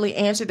necessarily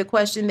answer the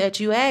question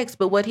that you asked,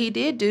 but what he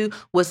did do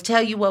was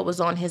tell you what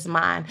was on his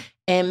mind.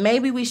 And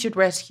maybe we should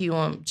rescue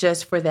him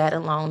just for that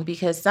alone,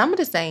 because some of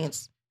the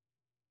saints,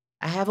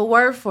 I have a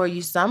word for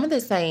you, some of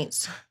the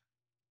saints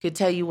could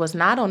tell you what's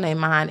not on their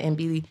mind and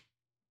be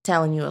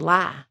telling you a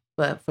lie.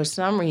 But for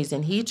some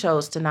reason, he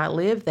chose to not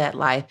live that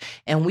life.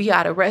 And we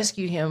ought to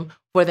rescue him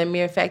for the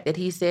mere fact that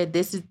he said,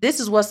 this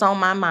is what's on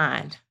my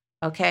mind.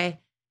 Okay.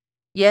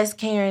 Yes,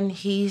 Karen,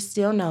 he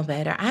still know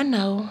better. I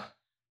know.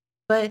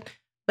 But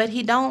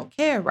he don't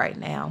care right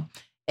now.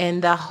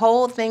 And the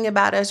whole thing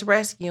about us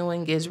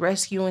rescuing is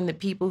rescuing the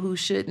people who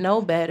should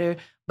know better,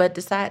 but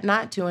decide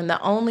not to. And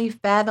the only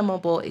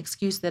fathomable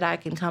excuse that I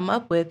can come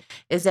up with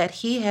is that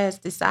he has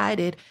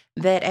decided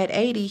that at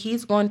 80,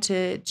 he's going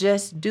to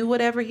just do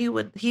whatever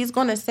he's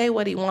going to say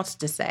what he wants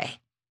to say.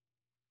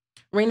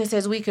 Rena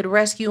says we could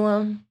rescue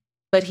him,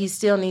 but he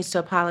still needs to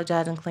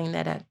apologize and clean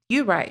that up.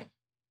 You're right.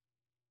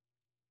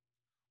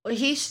 Well,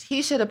 he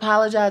should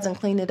apologize and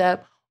clean it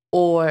up,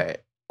 or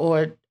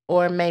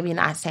maybe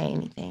not say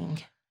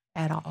anything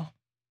at all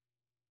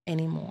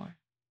anymore.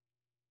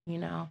 You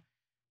know,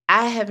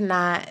 I have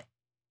not.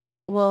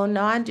 Well,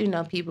 no, I do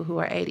know people who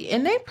are 80,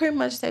 and they pretty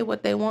much say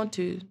what they want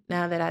to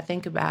now that I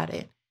think about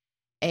it.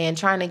 And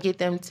trying to get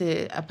them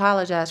to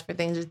apologize for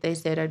things that they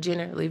said are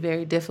generally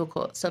very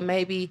difficult. So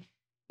maybe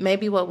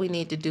what we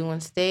need to do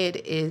instead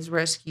is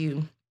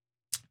rescue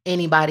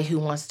anybody who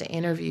wants to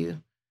interview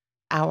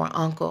our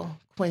uncle,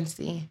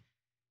 Quincy,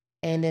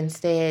 and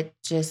instead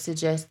just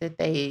suggest that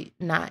they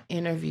not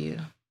interview.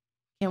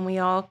 Can we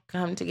all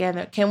come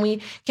together? Can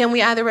we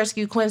either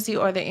rescue Quincy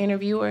or the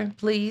interviewer,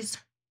 please?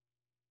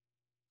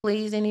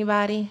 Please,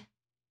 anybody?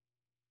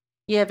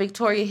 Yeah,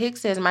 Victoria Hicks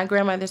says, my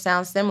grandmother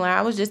sounds similar.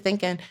 I was just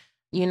thinking,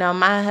 you know,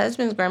 my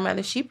husband's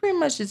grandmother, she pretty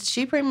much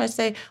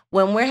say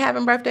when we're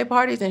having birthday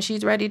parties and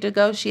she's ready to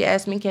go, she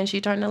asks me, can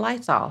she turn the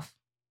lights off?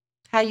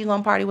 How you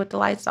going to party with the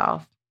lights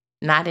off?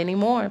 Not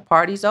anymore.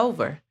 Party's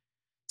over.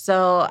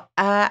 So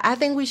I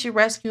think we should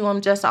rescue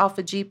him just off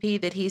of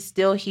GP that he's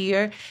still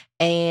here.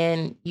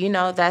 And, you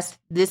know, this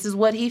is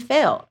what he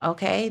felt.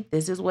 Okay.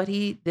 This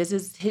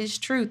is his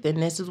truth.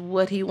 And this is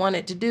what he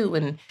wanted to do.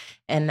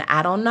 And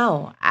I don't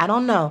know.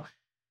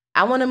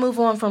 I want to move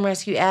on from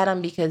Rescue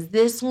Adam because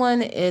this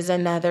one is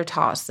another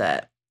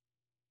toss-up.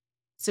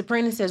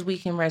 Sabrina says we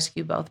can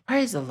rescue both.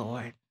 Praise the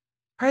Lord.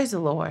 Praise the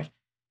Lord.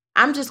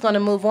 I'm just going to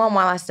move on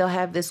while I still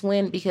have this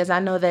win because I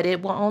know that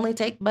it will only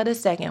take but a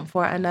second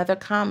for another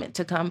comment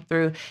to come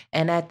through.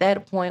 And at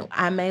that point,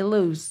 I may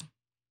lose.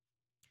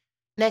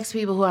 Next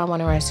people who I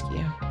want to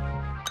rescue.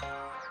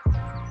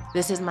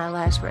 This is my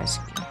last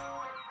rescue.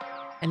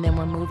 And then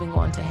we're moving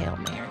on to Hail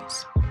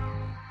Marys.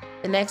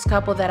 The next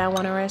couple that I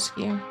want to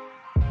rescue,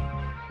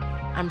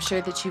 I'm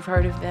sure that you've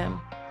heard of them.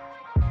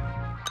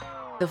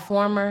 The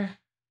former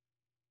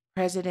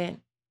president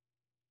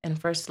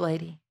and first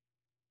lady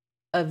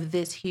of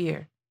this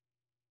here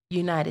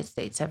United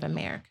States of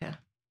America.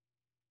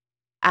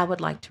 I would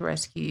like to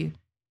rescue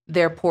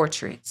their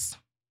portraits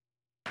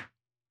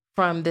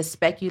from the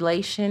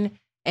speculation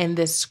and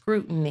the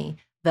scrutiny,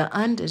 the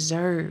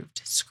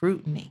undeserved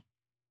scrutiny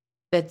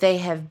that they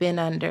have been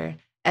under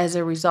as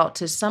a result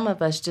to some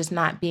of us just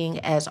not being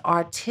as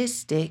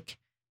artistic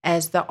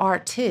as the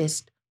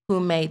artist who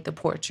made the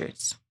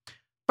portraits.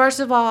 First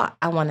of all,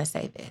 I want to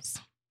say this.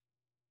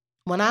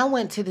 When I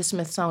went to the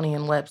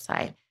Smithsonian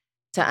website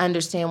to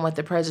understand what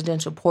the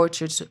presidential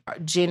portraits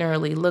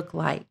generally look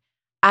like,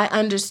 I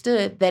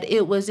understood that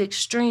it was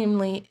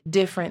extremely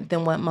different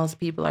than what most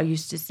people are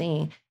used to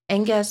seeing.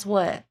 And guess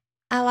what?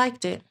 I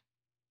liked it.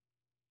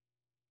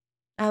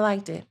 I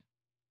liked it.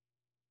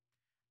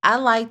 I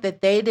like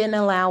that they didn't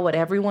allow what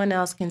everyone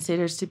else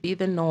considers to be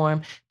the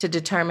norm to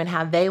determine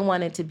how they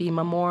wanted to be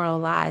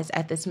memorialized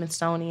at the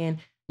Smithsonian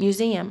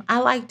Museum. I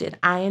liked it.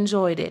 I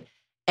enjoyed it.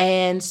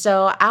 And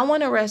so I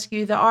want to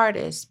rescue the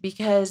artists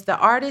because the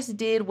artists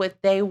did what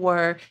they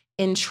were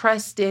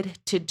entrusted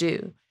to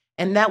do,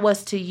 and that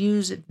was to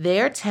use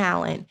their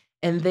talent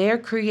and their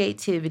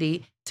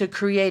creativity to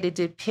create a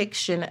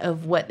depiction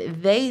of what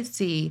they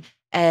see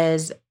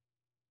as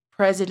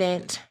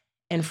President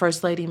and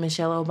First Lady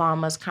Michelle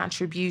Obama's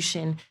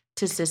contribution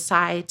to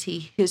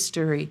society,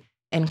 history,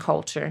 and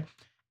culture.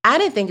 I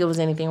didn't think it was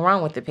anything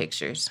wrong with the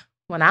pictures.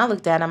 When I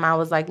looked at them, I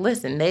was like,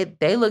 listen,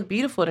 they look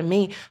beautiful to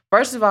me.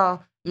 First of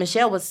all,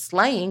 Michelle was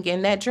slaying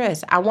in that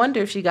dress. I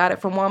wonder if she got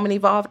it from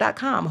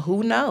womanevolve.com.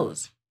 Who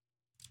knows?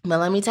 But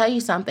let me tell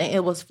you something.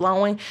 It was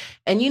flowing.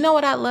 And you know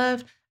what I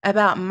loved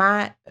about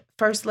my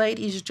First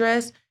Lady's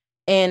dress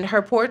and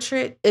her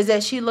portrait is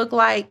that she looked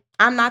like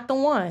I'm not the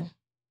one.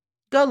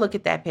 Go look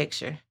at that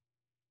picture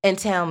and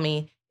tell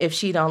me if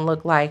she don't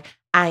look like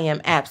I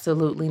am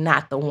absolutely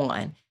not the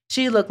one.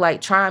 She looked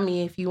like try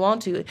me if you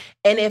want to.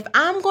 And if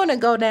I'm going to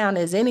go down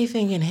as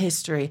anything in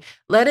history,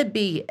 let it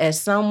be as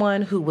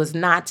someone who was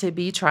not to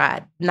be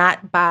tried,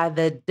 not by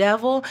the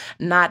devil,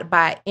 not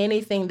by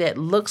anything that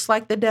looks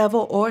like the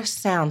devil or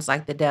sounds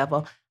like the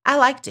devil. I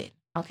liked it,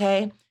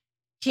 okay?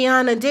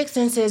 Kiana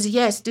Dixon says,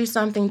 yes, do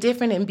something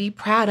different and be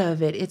proud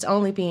of it. It's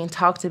only being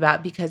talked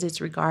about because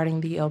it's regarding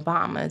the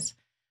Obamas.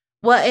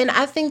 Well, and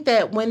I think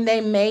that when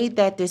they made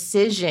that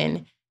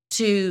decision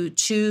to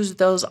choose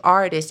those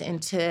artists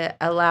and to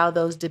allow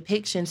those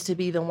depictions to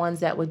be the ones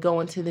that would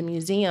go into the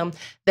museum,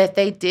 that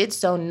they did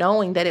so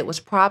knowing that it was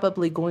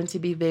probably going to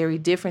be very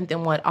different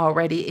than what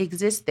already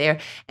exists there.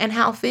 And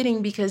how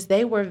fitting, because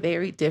they were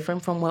very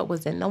different from what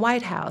was in the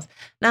White House.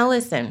 Now,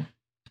 listen,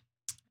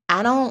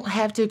 I don't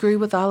have to agree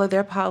with all of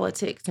their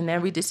politics and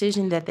every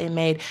decision that they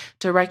made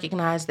to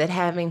recognize that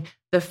having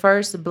the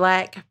first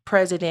Black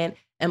president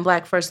and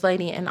Black First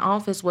Lady in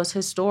office was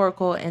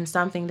historical and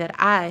something that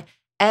I,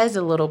 as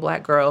a little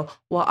Black girl,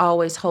 will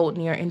always hold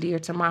near and dear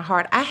to my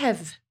heart. I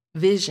have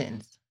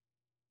visions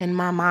in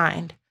my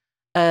mind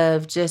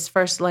of just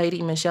First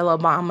Lady Michelle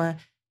Obama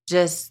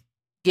just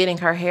getting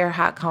her hair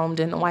hot combed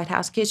in the White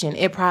House kitchen.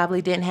 It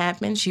probably didn't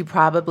happen. She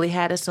probably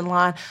had a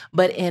salon.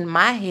 But in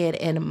my head,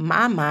 in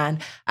my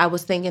mind, I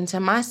was thinking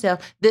to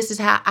myself, this is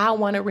how I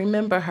want to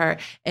remember her.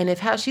 And if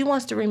how she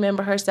wants to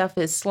remember herself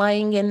is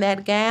slaying in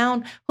that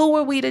gown, who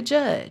are we to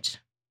judge?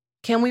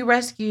 Can we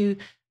rescue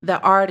the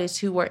artists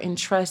who were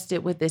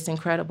entrusted with this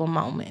incredible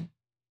moment?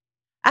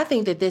 I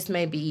think that this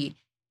may be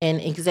an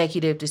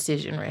executive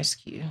decision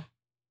rescue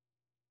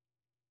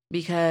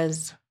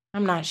because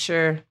I'm not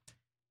sure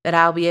that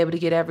I'll be able to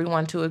get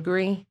everyone to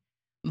agree.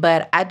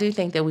 But I do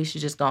think that we should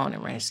just go on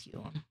and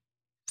rescue him.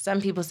 Some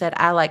people said,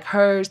 I like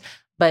hers,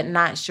 but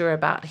not sure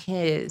about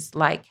his,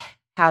 like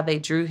how they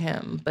drew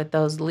him. But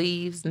those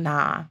leaves,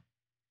 nah.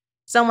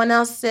 Someone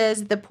else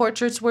says the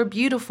portraits were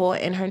beautiful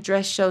and her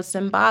dress showed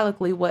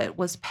symbolically what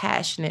was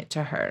passionate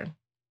to her.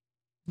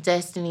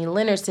 Destiny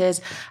Leonard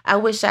says, I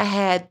wish I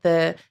had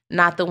the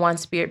not the one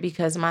spirit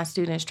because my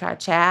students try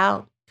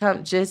child.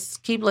 Come,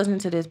 just keep listening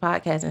to this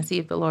podcast and see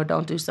if the Lord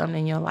don't do something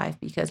in your life,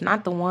 because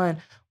not the one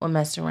will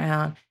mess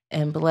around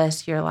and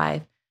bless your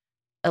life.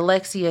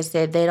 Alexia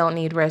said they don't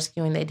need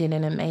rescuing. They did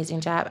an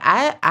amazing job.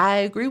 I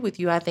agree with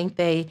you. I think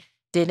they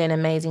did an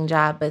amazing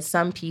job, but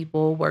some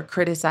people were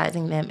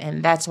criticizing them,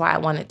 and that's why I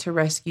wanted to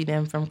rescue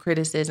them from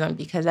criticism,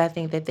 because I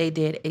think that they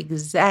did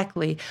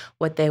exactly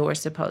what they were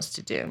supposed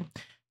to do.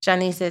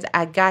 Shani says,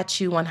 I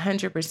got you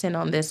 100%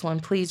 on this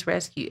one. Please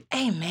rescue.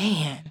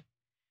 Amen.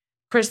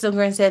 Crystal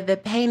Grin said the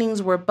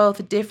paintings were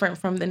both different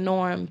from the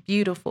norm,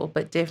 beautiful,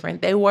 but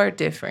different. They were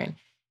different.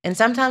 And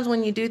sometimes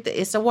when you do,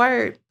 it's a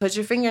word, put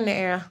your finger in the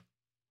air.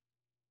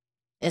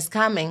 It's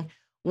coming.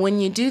 When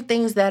you do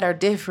things that are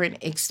different,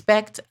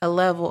 expect a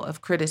level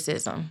of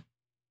criticism.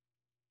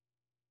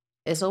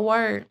 It's a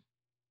word.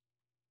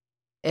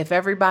 If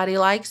everybody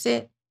likes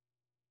it,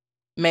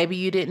 maybe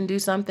you didn't do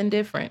something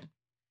different.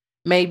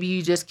 Maybe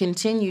you just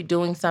continued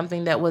doing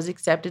something that was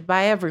accepted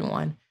by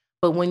everyone.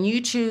 But when you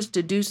choose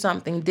to do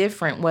something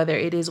different, whether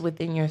it is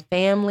within your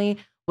family,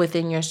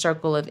 within your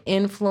circle of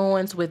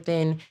influence,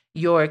 within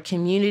your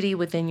community,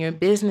 within your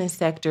business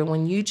sector,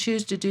 when you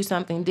choose to do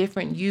something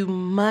different, you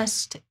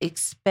must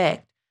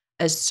expect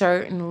a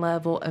certain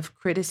level of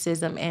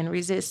criticism and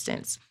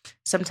resistance.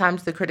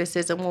 Sometimes the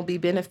criticism will be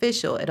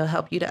beneficial. It'll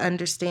help you to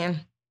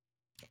understand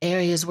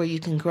areas where you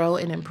can grow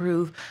and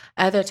improve.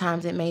 Other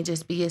times it may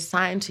just be a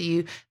sign to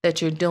you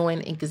that you're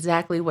doing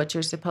exactly what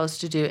you're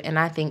supposed to do. And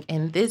I think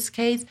in this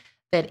case,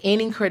 that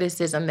any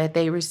criticism that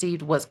they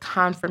received was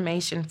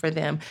confirmation for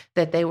them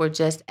that they were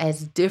just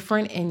as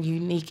different and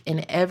unique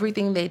in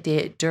everything they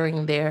did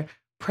during their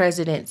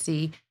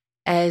presidency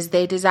as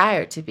they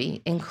desire to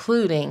be,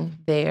 including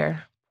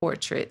their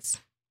portraits.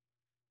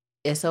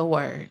 It's a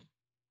word.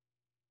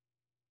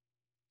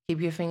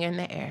 Keep your finger in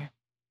the air.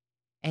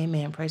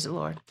 Amen. Praise the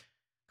Lord.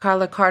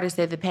 Carla Carter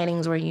said the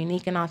paintings were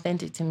unique and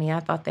authentic to me. I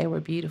thought they were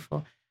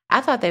beautiful. I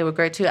thought they were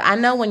great too. I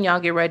know when y'all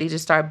get ready to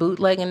start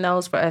bootlegging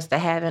those for us to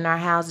have in our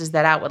houses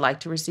that I would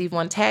like to receive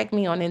one. Tag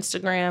me on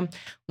Instagram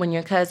when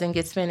your cousin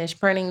gets finished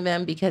printing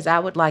them, because I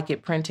would like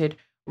it printed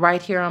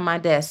right here on my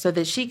desk so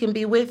that she can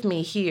be with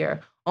me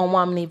here on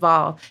Woman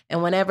Evolve.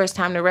 And whenever it's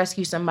time to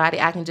rescue somebody,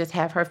 I can just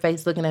have her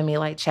face looking at me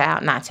like,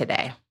 child, not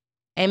today.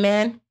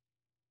 Amen.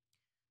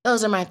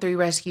 Those are my 3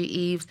 rescue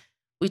Eves.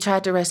 We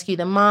tried to rescue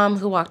the mom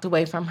who walked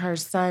away from her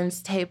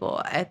son's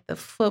table at the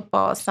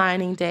football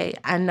signing day.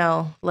 I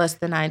know, less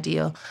than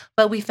ideal,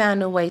 but we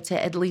found a way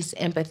to at least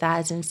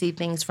empathize and see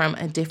things from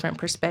a different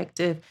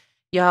perspective.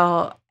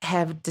 Y'all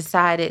have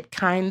decided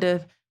kind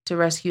of to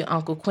rescue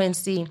Uncle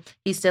Quincy.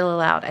 He's still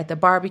allowed at the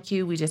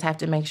barbecue. We just have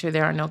to make sure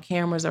there are no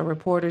cameras or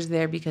reporters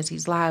there because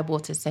he's liable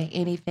to say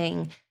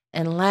anything.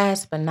 And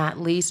last but not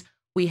least,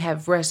 we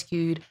have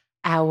rescued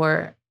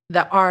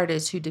the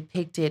artist who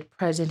depicted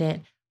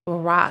President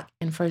Barack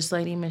and First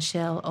Lady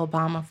Michelle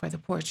Obama for the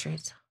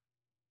portraits.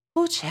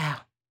 Ooh,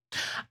 child.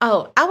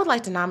 Oh, I would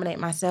like to nominate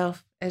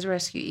myself as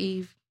Rescue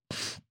Eve.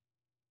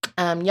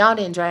 Y'all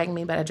didn't drag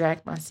me, but I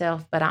dragged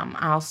myself. But I'm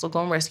also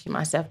going to rescue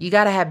myself. You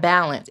got to have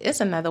balance.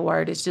 It's another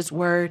word. It's just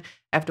word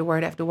after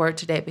word after word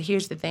today. But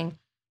here's the thing.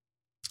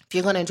 If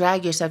you're going to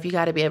drag yourself, you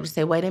got to be able to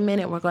say, wait a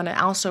minute, we're going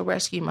to also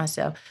rescue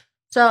myself.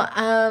 So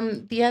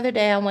the other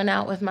day I went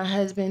out with my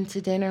husband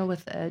to dinner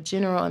with a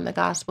general in the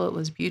gospel. It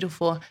was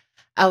beautiful.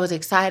 I was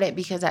excited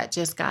because I'd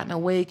just gotten a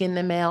wig in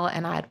the mail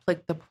and I had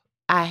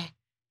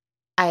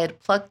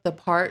plucked the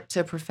part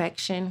to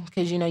perfection,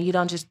 because, you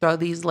don't just throw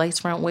these lace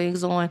front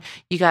wigs on.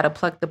 You got to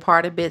pluck the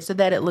part a bit so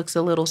that it looks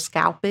a little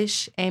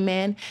scalpish.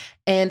 Amen.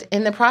 And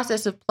in the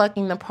process of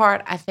plucking the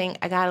part, I think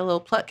I got a little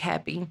pluck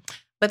happy.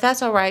 But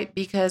that's all right,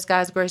 because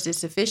God's grace is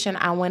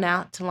sufficient. I went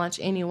out to lunch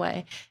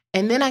anyway.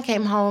 And then I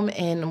came home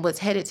and was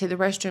headed to the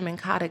restroom and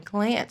caught a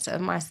glance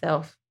of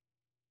myself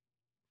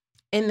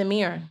in the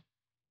mirror.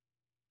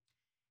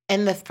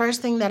 And the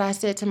first thing that I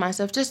said to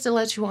myself, just to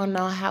let you all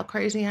know how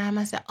crazy I am,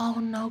 I said, oh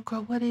no,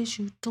 girl, what is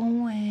you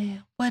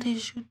doing? What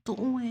is you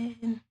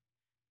doing?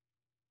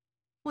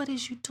 What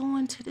is you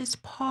doing to this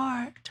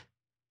part?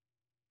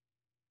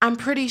 I'm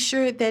pretty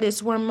sure that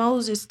it's where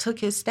Moses took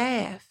his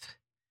staff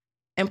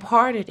and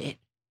parted it.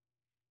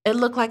 It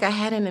looked like I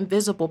had an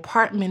invisible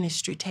part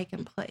ministry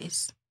taking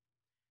place.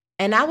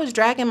 And I was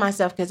dragging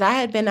myself because I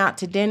had been out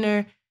to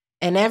dinner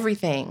and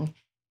everything.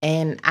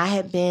 And I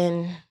had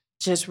been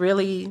just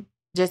really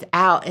just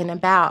out and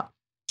about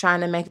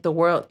trying to make the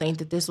world think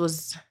that this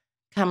was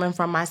coming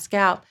from my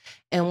scalp.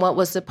 And what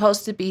was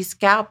supposed to be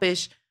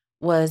scalpish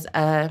was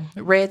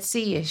Red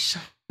Sea-ish.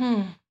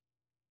 Now,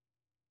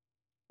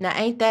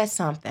 ain't that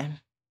something?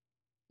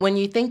 When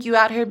you think you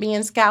out here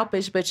being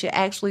scalpish, but you're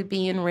actually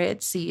being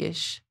Red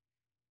Sea-ish.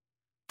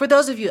 For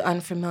those of you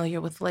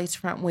unfamiliar with Lace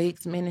Front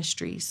Wigs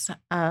Ministries,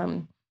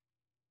 can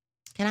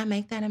I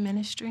make that a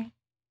ministry?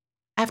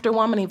 After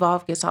Woman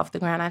Evolve gets off the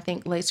ground, I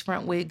think Lace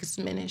Front Wigs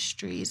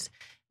Ministries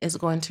is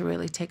going to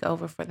really take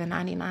over for the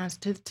 99s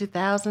to the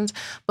 2000s.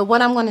 But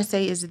what I'm going to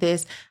say is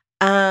this.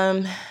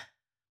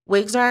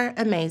 Wigs are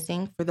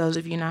amazing. For those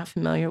of you not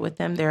familiar with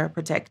them, they're a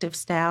protective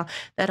style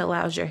that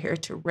allows your hair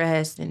to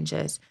rest and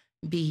just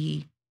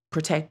be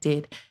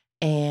protected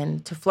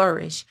and to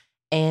flourish.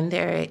 And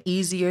they're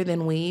easier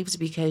than weaves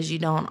because you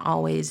don't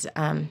always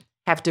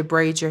have to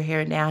braid your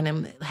hair down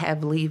and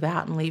have leave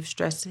out and leave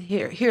stress.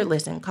 Here,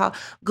 listen,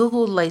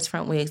 Google lace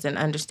front wigs and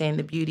understand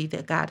the beauty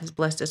that God has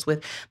blessed us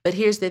with. But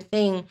here's the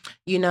thing,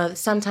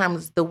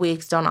 sometimes the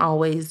wigs don't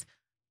always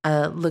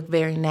look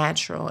very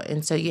natural.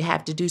 And so you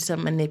have to do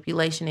some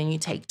manipulation, and you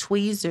take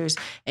tweezers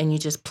and you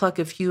just pluck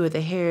a few of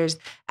the hairs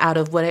out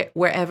of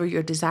wherever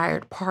your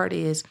desired part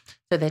is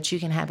so that you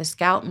can have a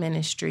scalp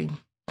ministry.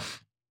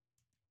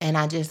 And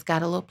I just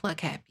got a little pluck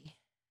happy.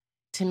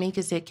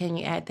 Tamika said, can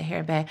you add the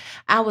hair back?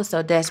 I was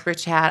so desperate,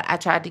 child. I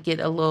tried to get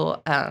a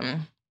little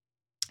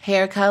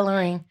hair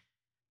coloring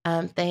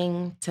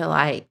thing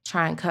to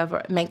try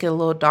and make it a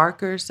little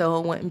darker so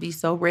it wouldn't be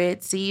so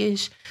Red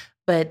Sea-ish.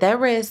 But that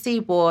Red Sea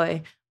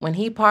boy, when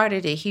he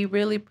parted it, he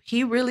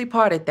really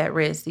parted that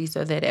Red Sea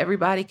so that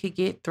everybody could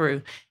get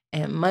through.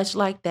 And much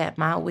like that,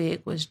 my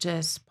wig was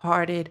just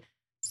parted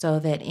so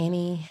that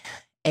any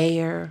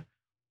air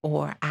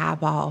or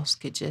eyeballs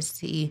could just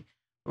see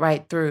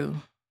right through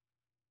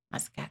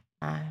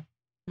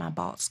my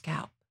bald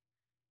scalp,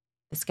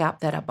 the scalp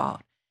that I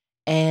bought.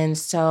 And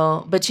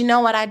so, but you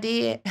know what I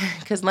did?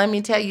 Because let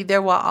me tell you,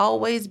 there will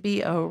always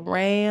be a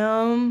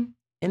ram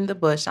in the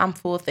bush. I'm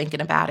full thinking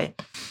about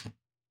it.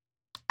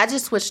 I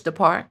just switched the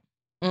part.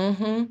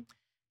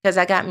 Because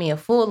I got me a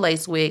full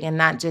lace wig and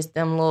not just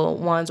them little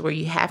ones where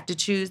you have to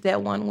choose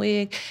that one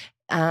wig.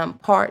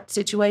 Part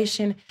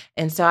situation.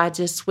 And so I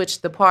just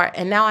switched the part.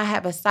 And now I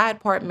have a side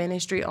part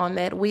ministry on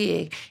that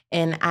wig.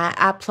 And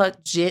I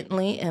pluck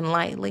gently and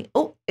lightly.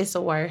 Oh, it's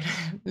a word.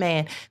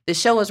 Man, the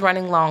show is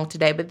running long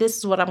today, but this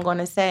is what I'm going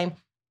to say.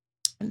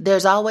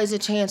 There's always a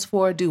chance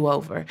for a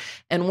do-over.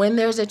 And when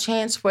there's a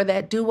chance for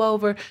that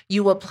do-over,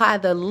 you apply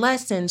the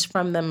lessons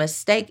from the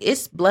mistake.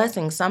 It's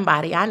blessing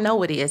somebody. I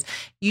know it is.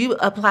 You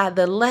apply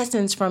the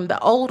lessons from the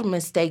old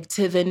mistake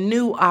to the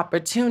new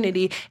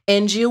opportunity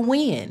and you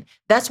win.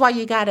 That's why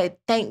you got to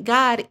thank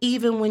God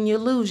even when you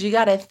lose. You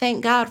got to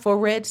thank God for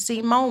Red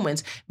Sea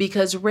moments,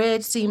 because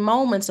Red Sea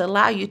moments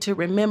allow you to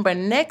remember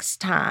next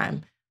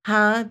time,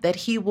 that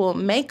he will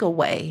make a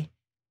way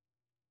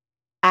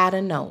out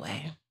of no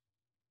way.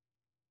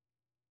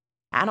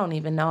 I don't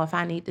even know if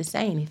I need to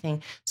say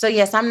anything. So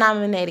yes, I'm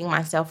nominating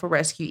myself for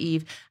Rescue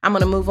Eve. I'm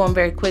going to move on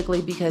very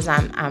quickly because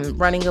I'm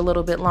running a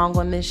little bit long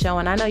on this show.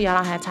 And I know y'all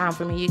don't have time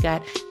for me. You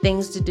got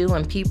things to do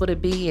and people to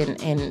be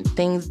and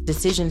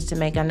decisions to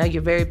make. I know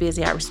you're very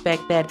busy. I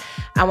respect that.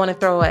 I want to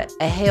throw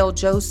a Hail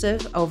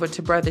Joseph over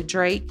to Brother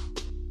Drake,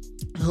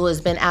 who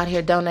has been out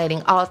here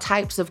donating all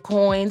types of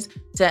coins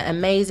to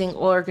amazing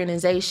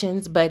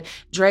organizations. But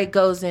Drake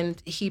goes in,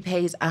 he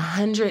pays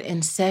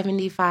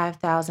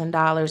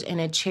 $175,000 in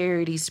a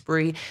charity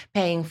spree,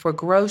 paying for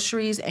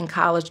groceries and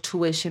college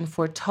tuition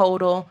for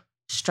total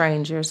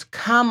strangers.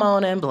 Come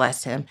on and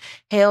bless him.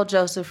 Hail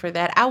Joseph for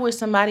that. I wish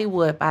somebody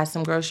would buy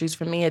some groceries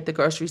for me at the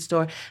grocery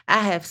store. I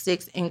have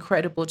 6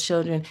 incredible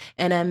children,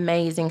 an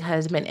amazing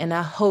husband, and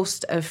a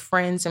host of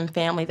friends and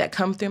family that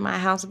come through my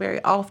house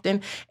very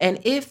often. And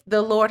if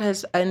the Lord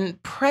has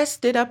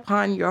impressed it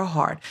upon your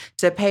heart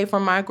to pay for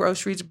my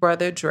groceries,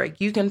 Brother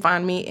Drake, you can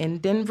find me in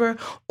Denver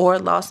or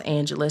Los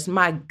Angeles.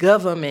 My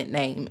government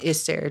name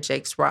is Sarah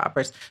Jakes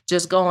Roberts.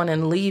 Just go on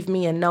and leave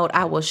me a note.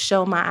 I will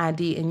show my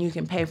ID and you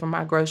can pay for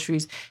my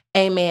groceries.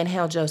 Amen.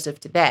 Hail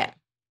Joseph to that.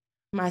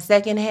 My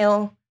second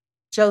Hail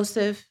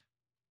Joseph,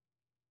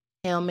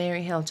 Hail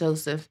Mary, Hail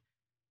Joseph,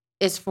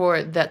 is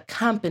for the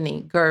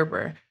company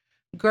Gerber.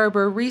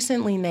 Gerber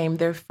recently named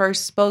their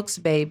first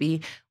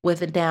spokesbaby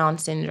with a Down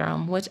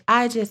syndrome, which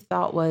I just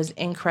thought was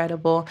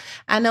incredible.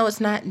 I know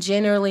it's not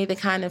generally the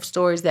kind of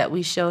stories that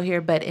we show here,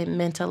 but it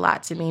meant a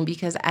lot to me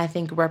because I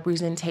think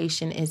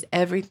representation is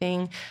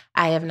everything.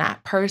 I have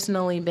not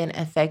personally been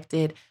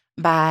affected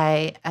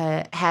by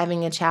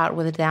having a child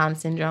with a Down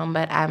syndrome,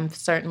 but I've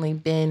certainly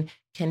been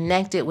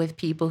connected with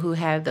people who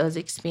have those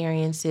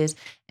experiences.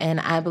 And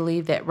I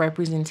believe that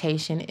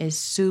representation is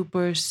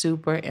super,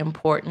 super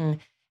important.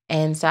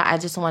 And so I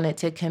just wanted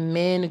to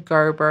commend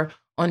Gerber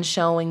on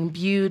showing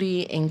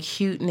beauty and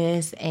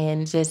cuteness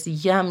and just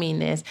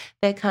yumminess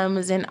that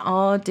comes in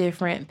all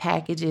different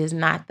packages,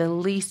 not the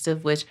least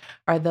of which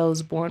are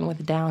those born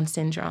with Down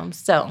syndrome.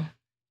 So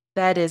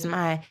that is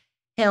my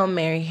Hail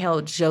Mary, Hail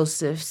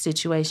Joseph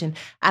situation.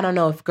 I don't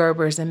know if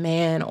Gerber is a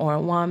man or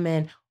a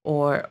woman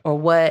or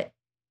what.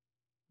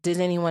 Does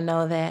anyone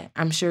know that?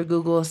 I'm sure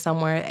Google is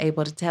somewhere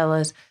able to tell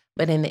us.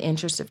 But in the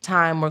interest of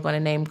time, we're going to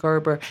name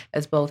Gerber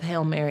as both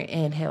Hail Mary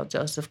and Hail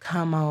Joseph.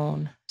 Come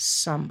on,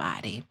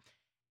 somebody.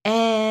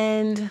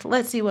 And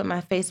let's see what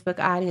my Facebook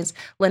audience,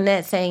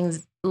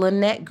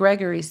 Lynette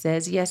Gregory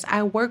says, yes,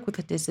 I work with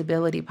a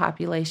disability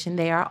population.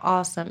 They are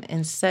awesome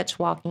and such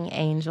walking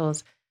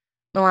angels.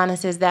 Milana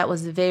says that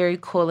was very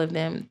cool of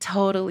them.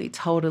 Totally,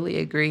 totally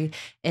agree.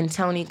 And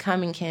Tony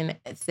Cummington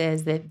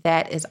says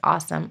that is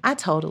awesome. I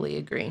totally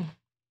agree.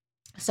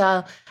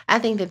 So I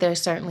think that they're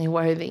certainly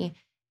worthy.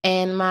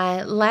 And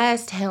my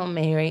last Hail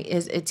Mary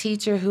is a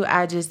teacher who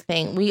I just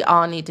think we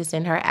all need to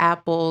send her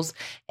apples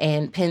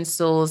and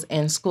pencils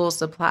and school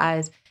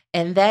supplies.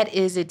 And that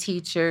is a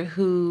teacher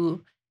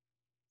who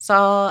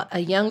saw a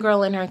young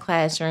girl in her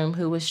classroom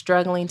who was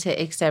struggling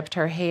to accept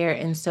her hair.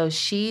 And so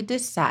she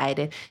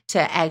decided to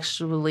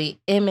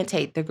actually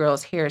imitate the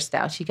girl's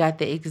hairstyle. She got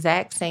the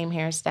exact same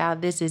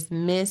hairstyle. This is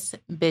Miss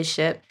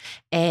Bishop,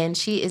 and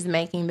she is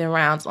making the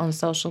rounds on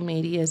social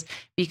medias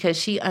because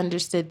she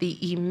understood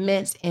the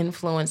immense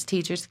influence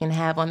teachers can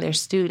have on their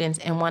students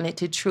and wanted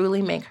to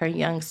truly make her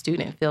young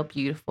student feel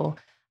beautiful.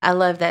 I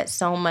love that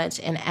so much.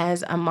 And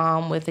as a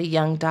mom with a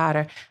young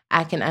daughter,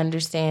 I can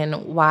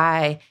understand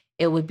why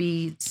it would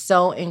be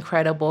so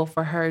incredible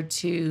for her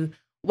to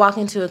walk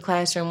into a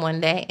classroom one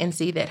day and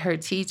see that her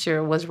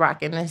teacher was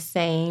rocking the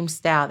same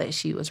style that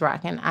she was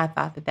rocking. I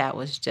thought that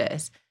was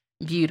just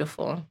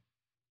beautiful.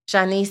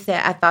 Shanice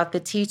said, I thought the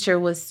teacher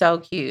was so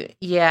cute.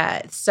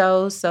 Yeah,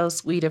 so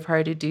sweet of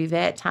her to do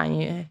that.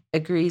 Tanya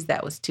agrees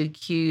that was too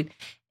cute.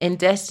 And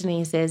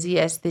Destiny says,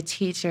 yes, the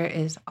teacher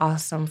is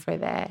awesome for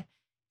that.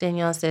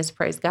 Danielle says,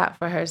 praise God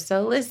for her.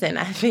 So listen,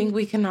 I think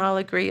we can all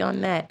agree on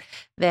that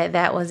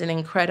was an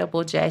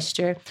incredible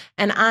gesture.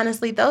 And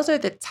honestly, those are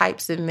the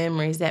types of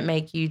memories that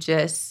make you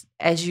just,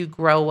 as you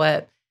grow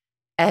up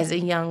as a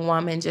young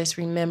woman, just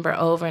remember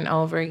over and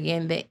over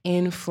again the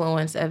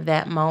influence of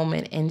that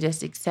moment and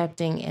just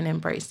accepting and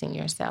embracing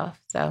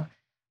yourself. So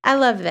I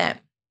love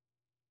that.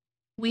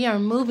 We are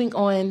moving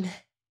on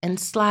and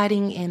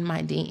sliding in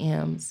my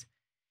DMs.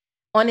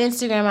 On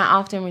Instagram, I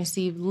often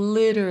receive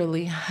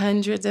literally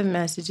hundreds of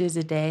messages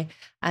a day.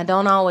 I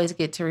don't always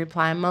get to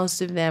reply.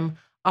 Most of them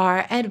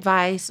are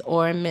advice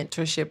or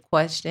mentorship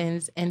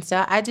questions. And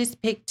so I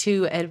just picked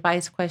 2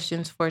 advice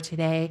questions for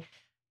today.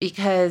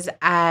 because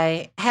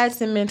I had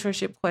some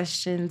mentorship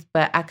questions,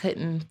 but I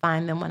couldn't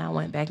find them when I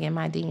went back in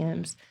my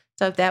DMs.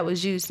 So if that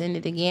was you, send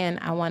it again.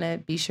 I want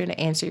to be sure to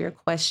answer your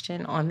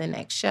question on the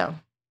next show.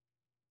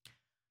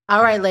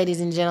 All right, ladies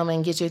and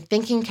gentlemen, get your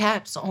thinking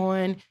caps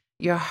on,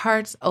 your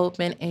hearts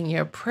open, and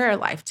your prayer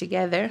life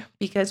together,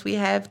 because we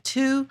have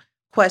two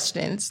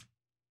questions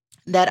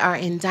that are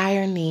in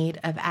dire need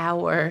of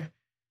our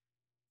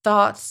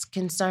thoughts,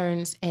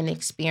 concerns, and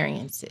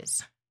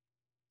experiences.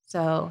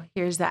 So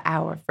here's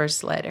our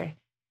first letter.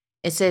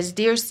 It says,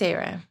 Dear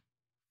Sarah,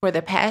 for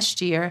the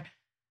past year,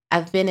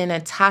 I've been in a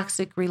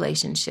toxic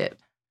relationship.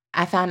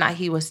 I found out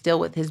he was still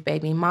with his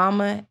baby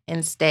mama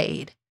and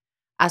stayed.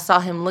 I saw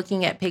him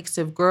looking at pics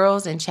of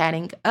girls and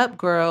chatting up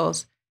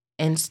girls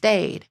and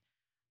stayed.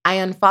 I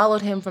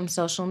unfollowed him from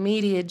social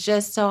media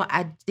just so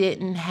I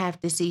didn't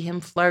have to see him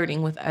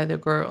flirting with other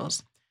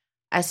girls.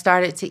 I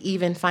started to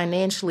even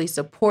financially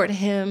support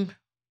him,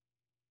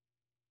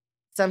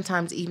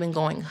 sometimes even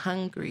going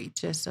hungry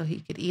just so he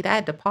could eat. I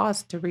had to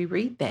pause to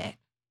reread that.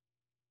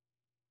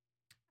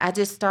 I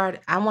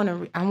want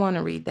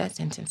to read that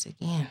sentence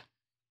again.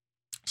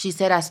 She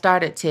said, I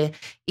started to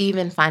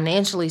even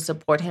financially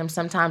support him,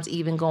 sometimes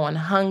even going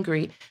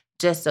hungry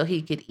just so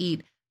he could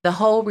eat. The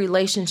whole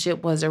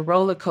relationship was a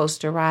roller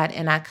coaster ride,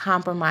 and I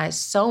compromised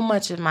so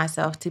much of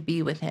myself to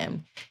be with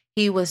him.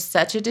 He was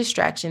such a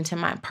distraction to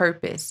my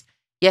purpose.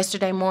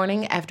 Yesterday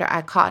morning, after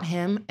I caught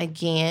him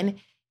again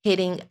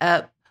hitting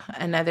up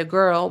another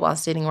girl while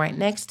sitting right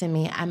next to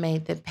me, I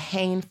made the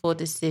painful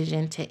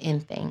decision to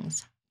end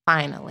things.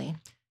 Finally.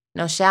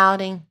 No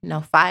shouting,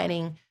 no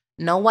fighting,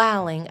 no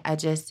wailing. I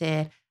just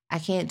said, I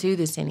can't do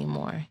this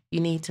anymore. You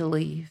need to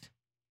leave.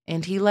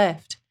 And he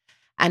left.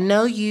 I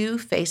know you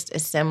faced a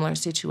similar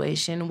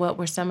situation. What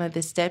were some of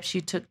the steps you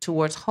took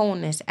towards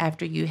wholeness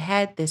after you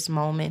had this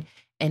moment?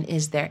 And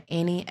is there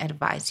any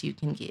advice you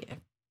can give?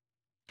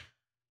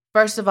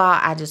 First of all,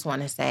 I just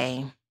want to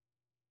say,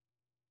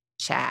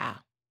 child.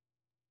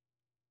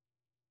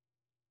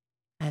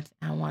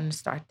 I want to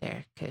start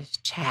there because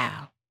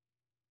child,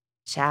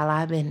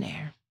 I've been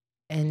there.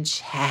 And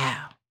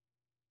child,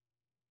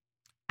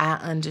 I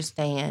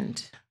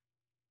understand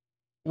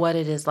what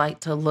it is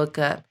like to look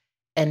up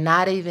and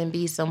not even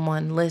be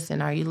someone,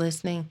 listen, are you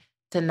listening?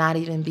 To not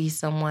even be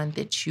someone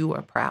that you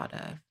are proud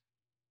of.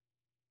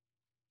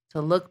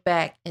 To look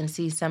back and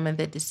see some of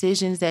the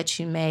decisions that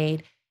you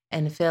made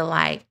and feel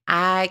like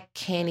I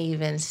can't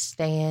even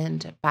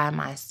stand by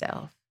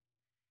myself.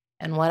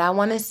 And what I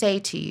want to say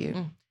to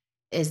you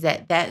is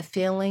that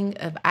feeling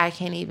of I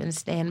can't even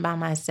stand by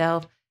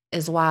myself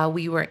is why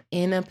we were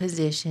in a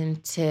position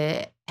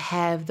to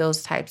have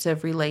those types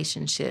of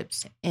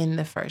relationships in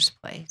the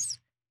first place.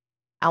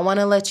 I want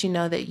to let you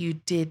know that you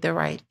did the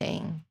right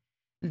thing,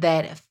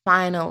 that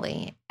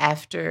finally,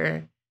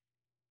 after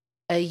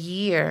a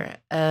year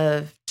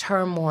of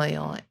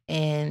turmoil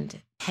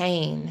and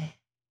pain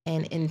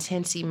and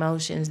intense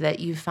emotions, that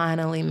you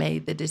finally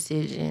made the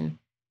decision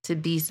to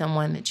be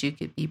someone that you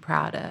could be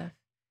proud of,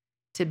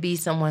 to be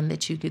someone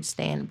that you could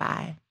stand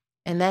by.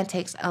 And that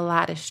takes a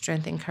lot of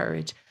strength and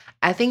courage.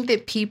 I think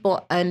that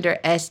people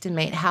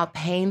underestimate how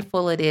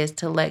painful it is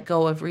to let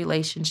go of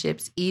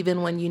relationships,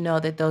 even when you know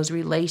that those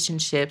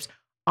relationships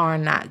are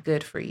not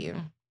good for you.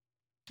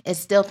 It's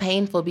still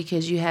painful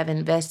because you have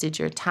invested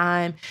your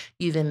time,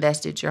 you've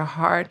invested your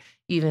heart,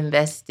 you've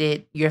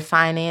invested your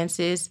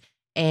finances,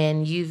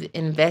 and you've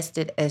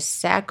invested a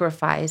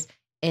sacrifice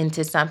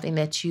into something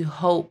that you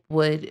hope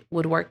would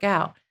work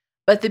out.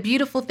 But the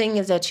beautiful thing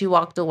is that you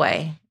walked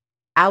away.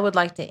 I would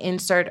like to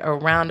insert a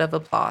round of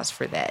applause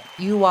for that.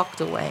 You walked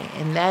away,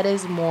 and that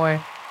is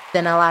more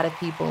than a lot of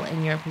people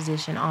in your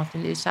position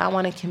often do. So I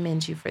want to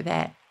commend you for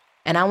that.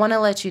 And I want to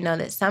let you know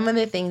that some of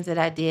the things that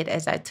I did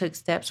as I took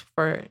steps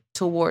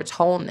towards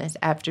wholeness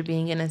after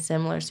being in a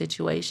similar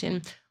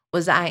situation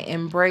was I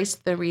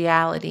embraced the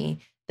reality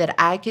that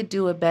I could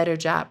do a better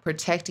job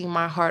protecting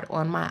my heart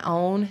on my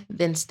own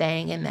than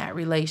staying in that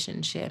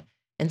relationship.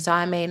 And so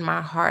I made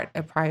my heart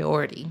a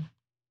priority.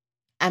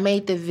 I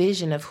made the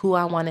vision of who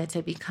I wanted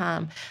to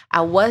become.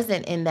 I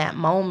wasn't in that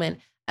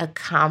moment a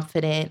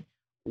confident,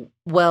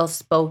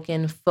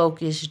 well-spoken,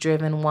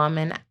 focus-driven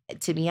woman.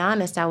 To be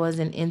honest, I was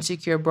an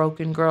insecure,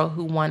 broken girl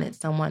who wanted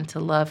someone to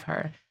love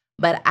her.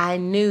 But I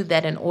knew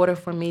that in order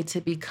for me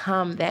to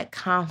become that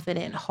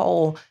confident,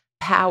 whole,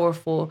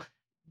 powerful,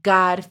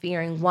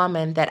 God-fearing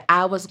woman, that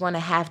I was going to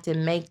have to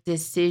make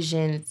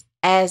decisions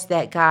as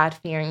that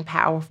God-fearing,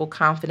 powerful,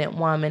 confident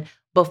woman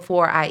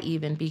before I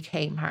even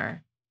became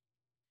her.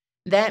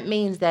 That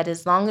means that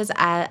as long as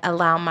I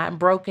allow my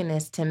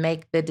brokenness to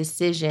make the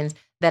decisions,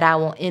 that I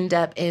will end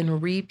up in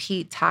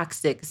repeat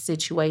toxic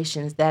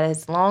situations, that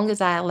as long as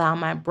I allow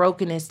my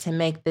brokenness to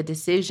make the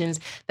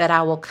decisions, that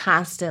I will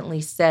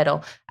constantly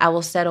settle. I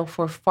will settle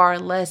for far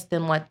less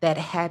than what that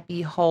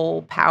happy,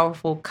 whole,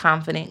 powerful,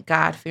 confident,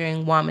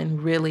 God-fearing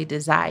woman really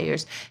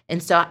desires.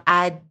 And so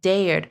I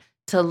dared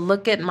to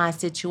look at my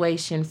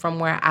situation from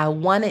where I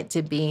wanted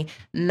to be,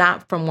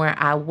 not from where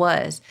I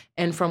was.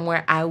 And from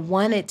where I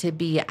wanted to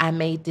be, I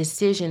made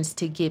decisions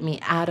to get me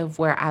out of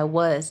where I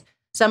was.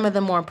 Some of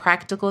the more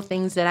practical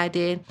things that I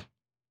did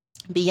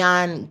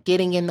beyond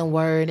getting in the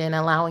word and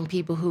allowing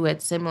people who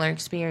had similar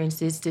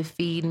experiences to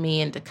feed me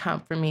and to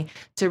comfort me,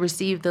 to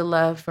receive the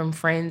love from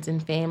friends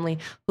and family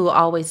who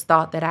always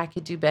thought that I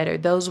could do better.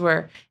 Those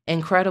were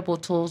incredible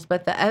tools.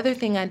 But the other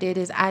thing I did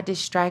is I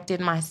distracted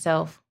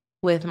myself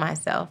with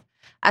myself.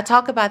 I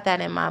talk about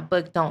that in my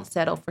book, Don't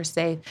Settle for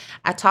Safe.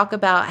 I talk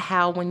about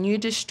how when you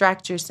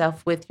distract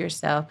yourself with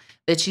yourself,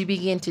 that you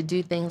begin to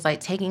do things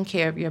like taking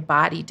care of your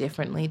body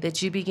differently,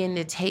 that you begin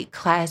to take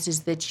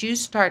classes, that you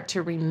start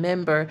to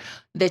remember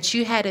that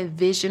you had a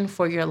vision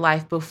for your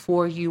life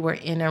before you were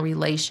in a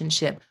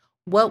relationship.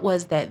 What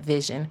was that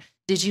vision?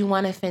 Did you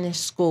want to finish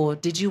school?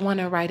 Did you want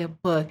to write a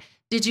book?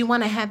 Did you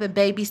want to have a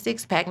baby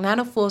six pack? Not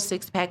a full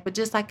six pack, but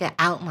just like an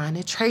outline,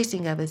 a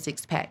tracing of a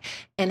six pack.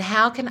 And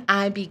how can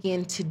I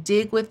begin to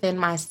dig within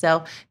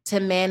myself to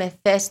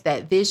manifest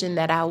that vision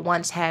that I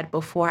once had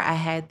before I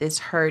had this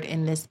hurt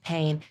and this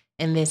pain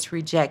and this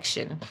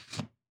rejection?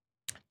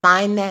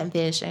 Find that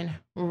vision,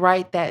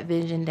 write that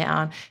vision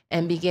down,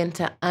 and begin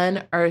to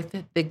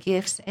unearth the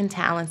gifts and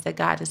talents that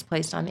God has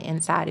placed on the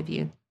inside of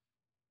you.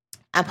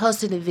 I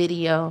posted a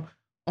video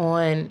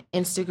on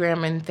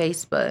Instagram and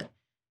Facebook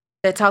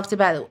that talks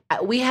about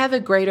we have a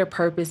greater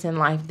purpose in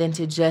life than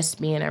to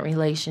just be in a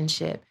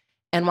relationship.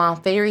 And while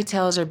fairy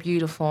tales are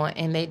beautiful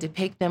and they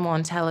depict them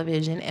on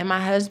television, and my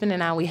husband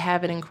and I, we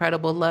have an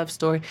incredible love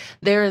story,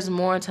 there is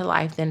more to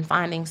life than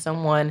finding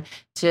someone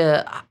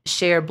to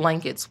share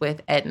blankets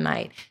with at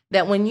night.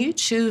 That when you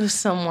choose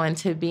someone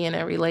to be in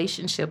a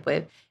relationship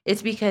with,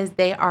 it's because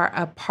they are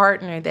a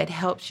partner that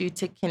helps you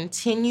to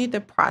continue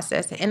the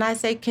process. And I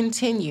say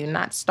continue,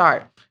 not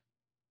start.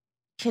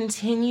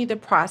 Continue the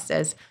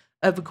process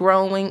of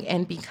growing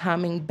and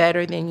becoming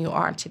better than you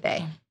are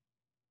today.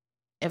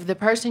 If the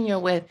person you're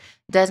with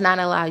does not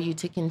allow you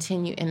to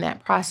continue in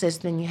that process,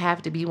 then you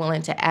have to be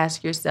willing to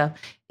ask yourself,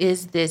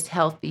 is this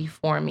healthy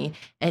for me?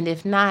 And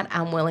if not,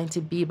 I'm willing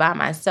to be by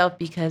myself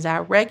because I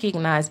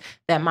recognize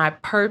that my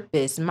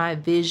purpose, my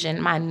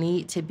vision, my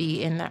need to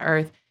be in the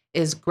earth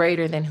is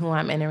greater than who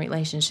I'm in a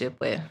relationship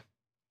with.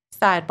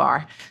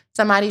 Sidebar.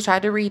 Somebody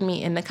tried to read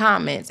me in the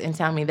comments and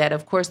tell me that,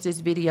 of course,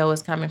 this video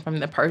is coming from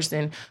the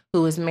person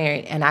who is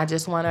married. And I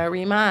just want to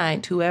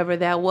remind whoever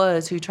that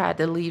was who tried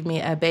to leave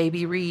me a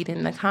baby read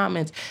in the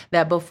comments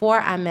that before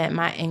I met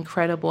my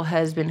incredible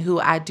husband, who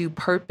I do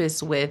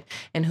purpose with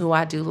and who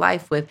I do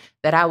life with,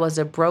 that I was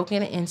a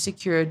broken,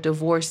 insecure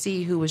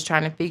divorcee who was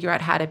trying to figure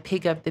out how to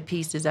pick up the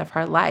pieces of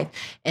her life.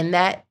 And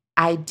that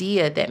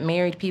idea that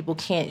married people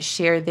can't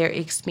share their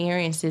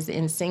experiences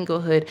in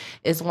singlehood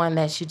is one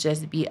that should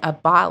just be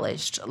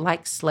abolished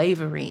like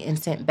slavery and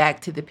sent back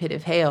to the pit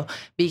of hell.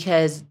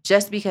 Because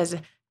just because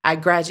I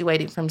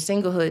graduated from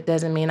singlehood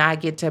doesn't mean I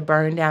get to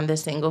burn down the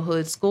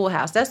singlehood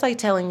schoolhouse. That's like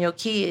telling your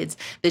kids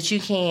that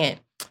you can't.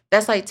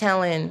 That's like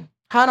telling,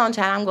 hold on,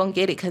 child, I'm going to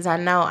get it because I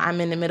know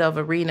I'm in the middle of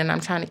a reading and I'm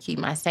trying to keep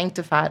my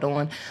sanctified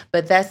on.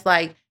 But that's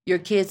like your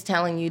kids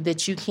telling you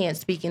that you can't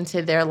speak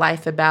into their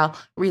life about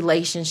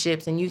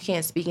relationships and you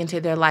can't speak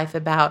into their life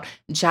about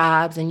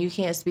jobs and you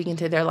can't speak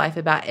into their life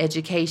about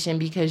education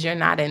because you're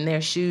not in their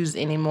shoes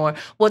anymore.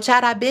 Well,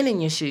 child, I've been in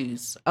your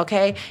shoes,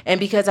 okay? And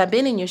because I've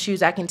been in your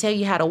shoes, I can tell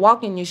you how to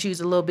walk in your shoes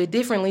a little bit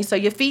differently so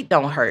your feet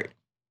don't hurt.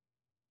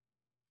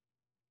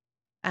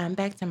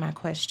 Back to my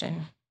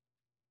question.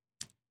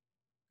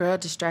 Girl,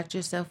 distract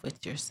yourself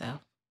with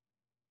yourself.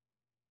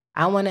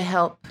 I want to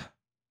help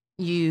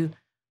you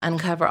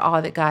uncover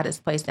all that God has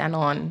placed down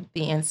on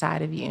the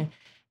inside of you.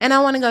 And I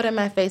want to go to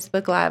my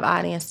Facebook Live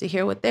audience to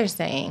hear what they're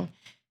saying.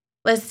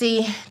 Let's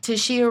see.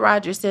 Tashia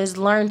Rogers says,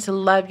 learn to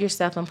love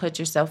yourself and put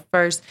yourself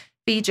first.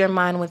 Feed your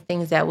mind with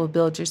things that will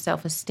build your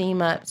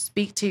self-esteem up.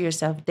 Speak to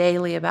yourself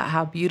daily about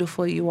how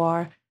beautiful you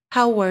are,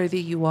 how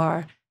worthy you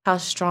are, how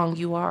strong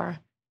you are,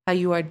 how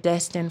you are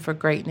destined for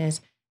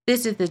greatness.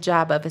 This is the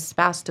job of a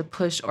spouse to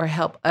push or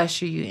help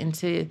usher you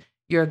into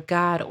your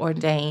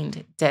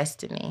God-ordained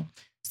destiny.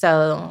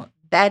 So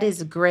that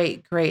is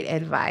great, great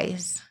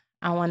advice.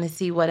 I want to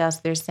see what else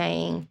they're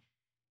saying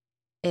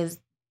is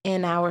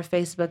in our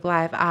Facebook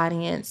Live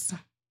audience.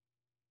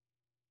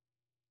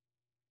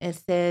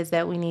 It says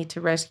that we need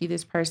to rescue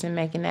this person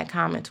making that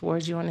comment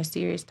towards you on a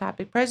serious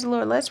topic. Praise the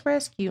Lord. Let's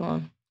rescue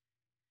them.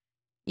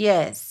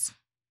 Yes.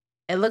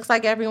 It looks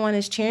like everyone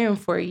is cheering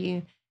for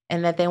you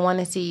and that they want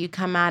to see you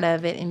come out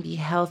of it and be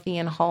healthy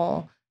and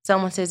whole.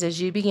 Someone says,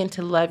 as you begin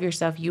to love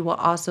yourself, you will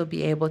also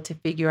be able to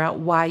figure out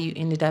why you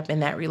ended up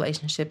in that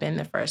relationship in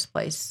the first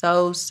place.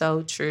 So,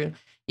 so true.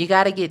 You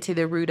got to get to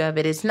the root of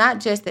it. It's not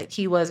just that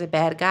he was a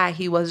bad guy.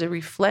 He was a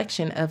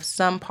reflection of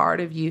some part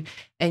of you,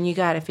 and you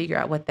got to figure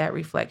out what that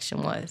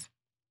reflection was.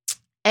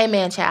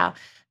 Amen, child.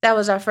 That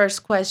was our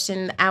first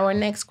question. Our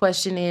next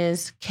question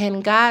is,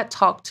 can God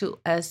talk to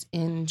us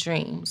in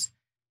dreams?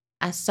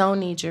 I so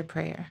need your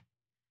prayer.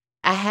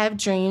 I have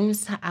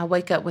dreams. I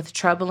wake up with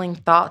troubling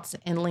thoughts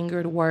and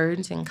lingered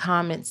words and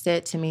comments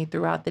said to me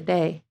throughout the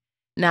day.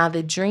 Now,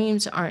 the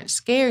dreams aren't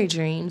scary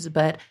dreams,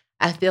 but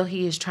I feel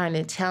he is trying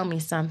to tell me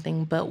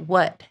something. But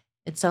what?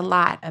 It's a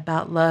lot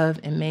about love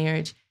and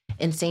marriage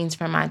and scenes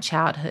from my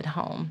childhood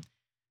home.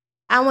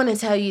 I want to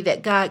tell you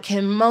that God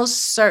can most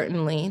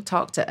certainly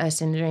talk to us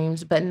in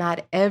dreams, but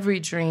not every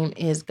dream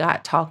is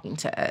God talking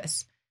to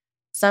us.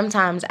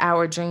 Sometimes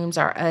our dreams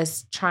are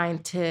us trying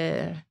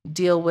to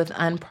deal with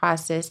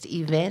unprocessed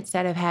events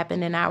that have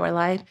happened in our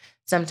life.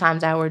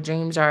 Sometimes our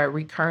dreams are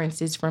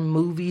recurrences from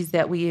movies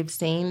that we have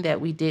seen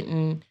that we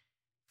didn't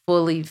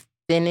fully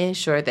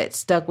finish or that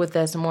stuck with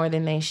us more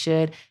than they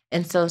should.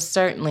 And so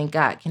certainly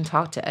God can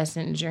talk to us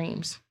in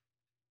dreams.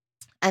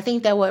 I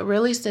think that what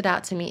really stood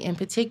out to me in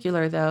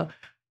particular, though,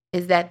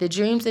 is that the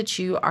dreams that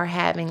you are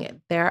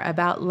having, they're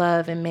about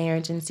love and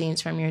marriage and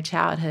scenes from your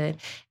childhood.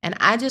 And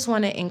I just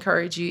want to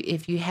encourage you,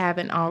 if you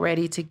haven't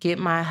already, to get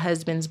my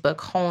husband's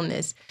book,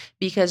 Wholeness,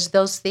 because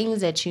those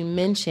things that you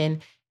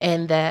mentioned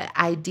and the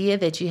idea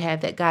that you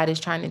have that God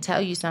is trying to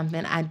tell you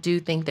something, I do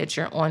think that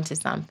you're onto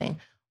something.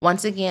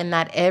 Once again,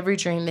 not every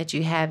dream that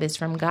you have is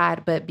from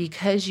God, but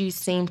because you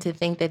seem to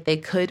think that they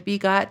could be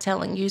God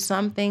telling you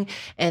something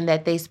and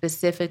that they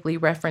specifically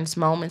reference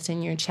moments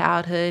in your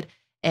childhood,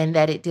 and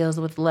that it deals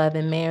with love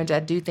and marriage, I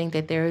do think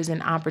that there is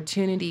an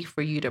opportunity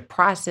for you to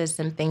process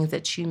some things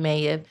that you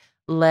may have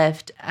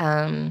left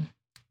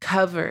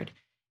covered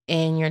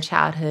in your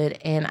childhood.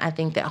 And I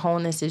think that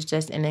Wholeness is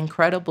just an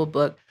incredible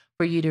book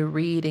for you to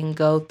read and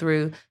go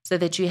through so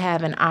that you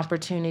have an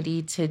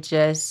opportunity to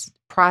just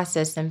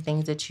process some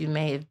things that you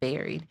may have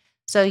buried.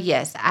 So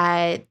yes,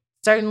 I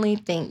certainly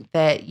think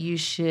that you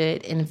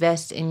should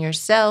invest in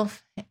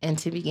yourself and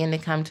to begin to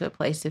come to a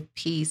place of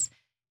peace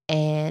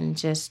and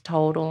just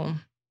total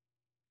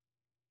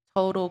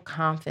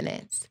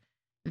confidence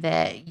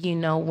that you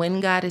know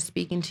when God is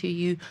speaking to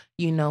you,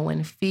 you know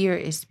when fear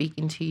is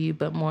speaking to you,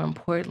 but more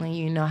importantly,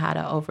 you know how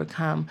to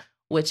overcome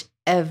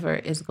whichever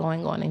is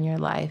going on in your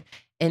life.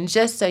 And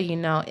just so you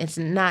know, it's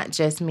not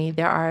just me.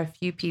 There are a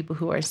few people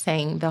who are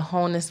saying the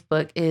Wholeness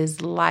book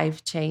is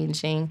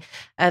life-changing.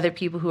 Other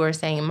people who are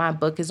saying my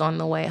book is on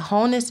the way.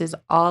 Wholeness is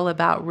all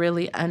about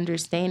really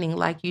understanding,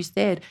 like you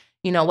said,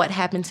 you know, what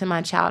happened to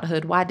my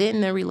childhood? Why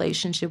didn't the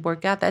relationship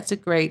work out? That's a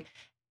great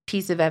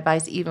piece of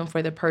advice, even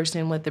for the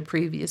person with the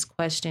previous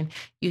question.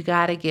 You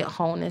got to get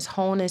wholeness.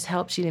 Wholeness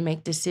helps you to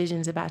make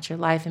decisions about your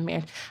life and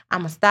marriage. I'm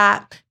going to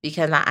stop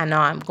because I know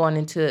I'm going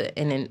into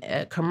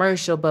a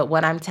commercial, but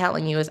what I'm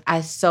telling you is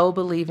I so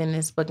believe in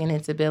this book and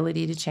its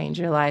ability to change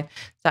your life.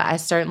 So I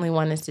certainly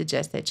want to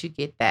suggest that you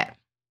get that.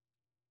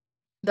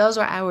 Those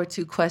are our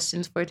 2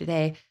 questions for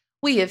today.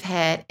 We have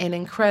had an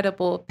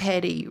incredible,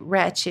 petty,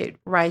 ratchet,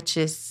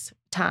 righteous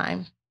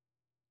time.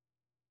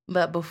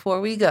 But before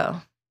we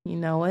go, you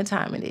know what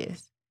time it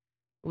is.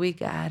 We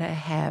gotta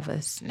have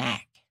a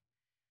snack.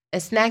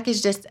 A snack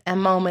is just a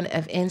moment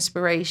of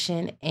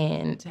inspiration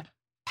and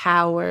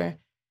power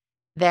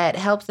that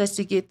helps us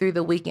to get through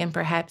the week and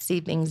perhaps see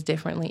things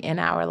differently in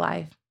our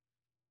life.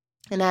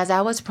 And as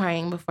I was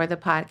praying before the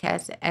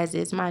podcast, as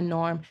is my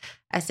norm,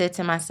 I said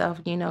to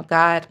myself, you know,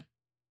 God,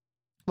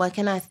 what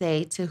can I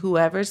say to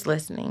whoever's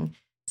listening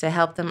to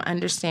help them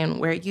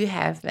understand where you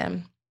have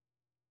them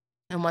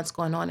and what's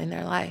going on in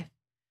their life?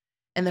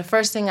 And the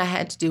first thing I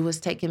had to do was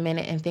take a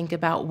minute and think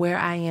about where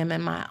I am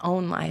in my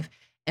own life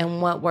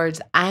and what words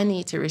I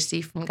need to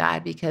receive from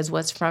God, because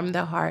what's from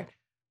the heart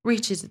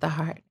reaches the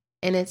heart.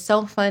 And it's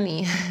so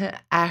funny.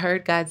 I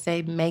heard God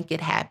say, make it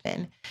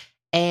happen.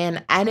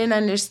 And I didn't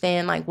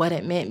understand like what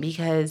it meant,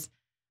 because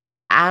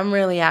I'm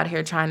really out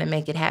here trying to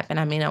make it happen.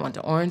 I mean, I went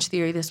to Orange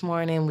Theory this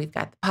morning. We've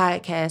got the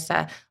podcast.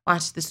 I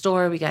launched the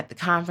store. We got the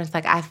conference.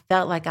 Like I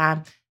felt like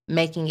I'm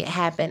making it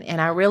happen. And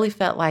I really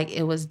felt like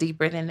it was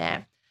deeper than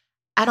that.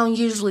 I don't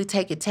usually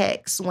take a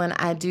text when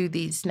I do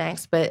these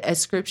snacks, but a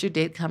scripture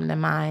did come to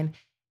mind,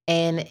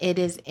 and it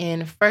is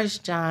in 1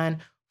 John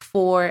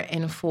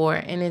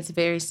 4:4, and it's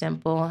very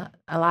simple.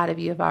 A lot of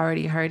you have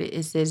already heard it.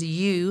 It says,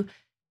 you,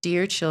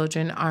 dear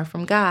children, are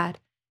from God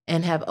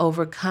and have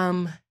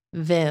overcome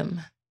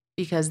them,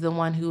 because the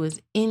one who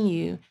is in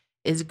you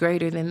is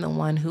greater than the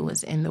one who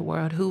is in the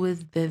world. Who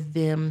is the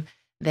them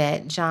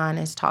that John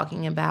is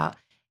talking about?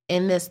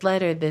 In this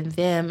letter, the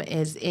them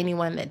is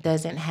anyone that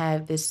doesn't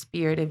have the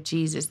spirit of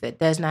Jesus, that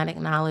does not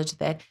acknowledge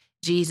that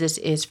Jesus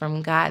is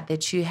from God,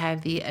 that you have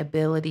the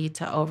ability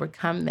to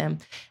overcome them.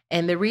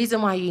 And the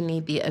reason why you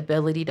need the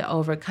ability to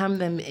overcome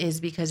them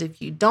is because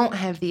if you don't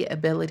have the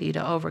ability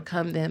to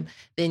overcome them,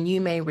 then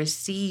you may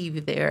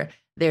receive their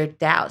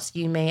doubts.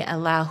 You may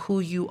allow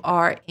who you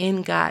are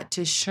in God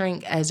to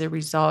shrink as a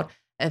result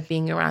of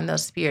being around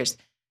those spirits.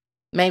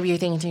 Maybe you're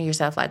thinking to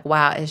yourself like,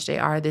 wow,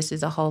 SJR, this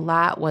is a whole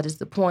lot. What is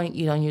the point?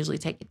 You don't usually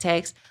take a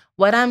text.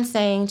 What I'm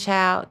saying,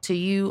 child, to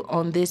you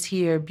on this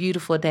here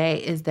beautiful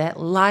day is that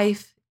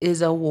life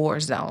is a war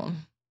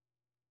zone.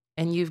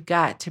 And you've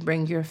got to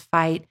bring your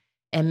fight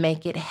and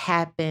make it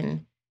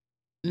happen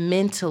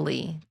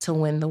mentally to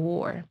win the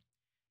war.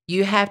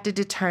 You have to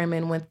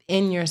determine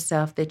within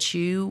yourself that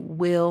you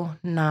will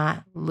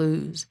not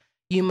lose.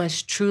 You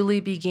must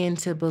truly begin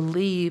to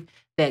believe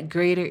that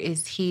greater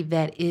is he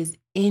that is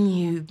in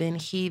you than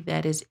he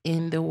that is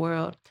in the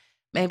world.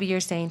 Maybe you're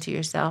saying to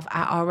yourself,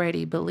 I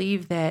already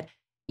believe that,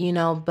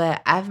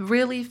 but I've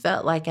really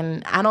felt like,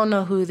 and I don't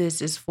know who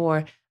this is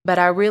for, But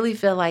I really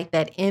feel like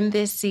that in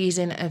this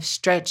season of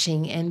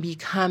stretching and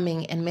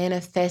becoming and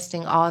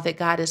manifesting all that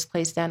God has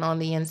placed down on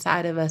the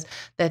inside of us,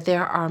 that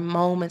there are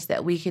moments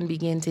that we can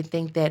begin to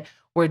think that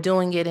we're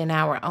doing it in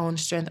our own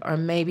strength, or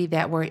maybe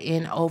that we're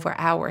in over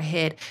our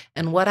head.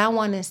 And what I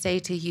want to say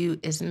to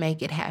you is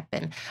make it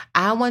happen.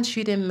 I want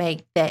you to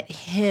make that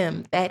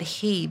Him, that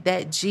He,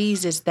 that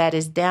Jesus that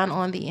is down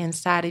on the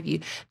inside of you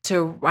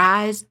to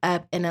rise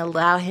up and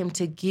allow Him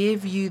to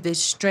give you the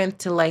strength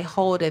to lay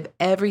hold of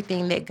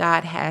everything that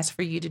God has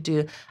for you to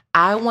do.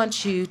 I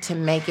want you to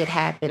make it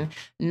happen.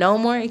 No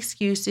more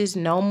excuses,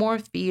 no more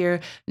fear,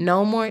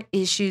 no more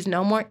issues,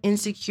 no more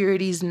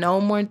insecurities,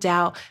 no more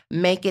doubt.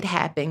 Make it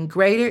happen.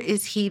 Greater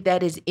is He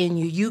that is in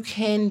you. You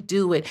can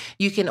do it.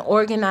 You can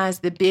organize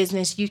the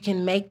business. You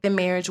can make the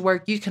marriage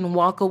work. You can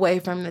walk away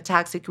from the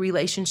toxic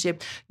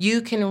relationship.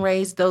 You can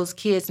raise those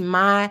kids.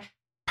 My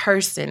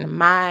person,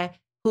 my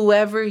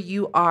whoever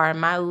you are,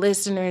 my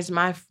listeners,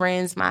 my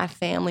friends, my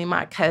family,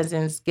 my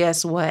cousins,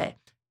 guess what?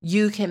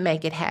 You can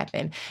make it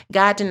happen.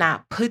 God did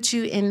not put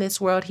you in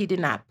this world. He did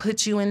not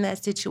put you in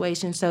that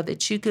situation so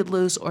that you could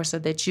lose or so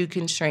that you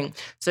can shrink.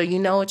 So you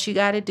know what you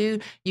got to do?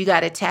 You got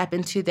to tap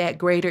into that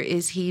greater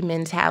is He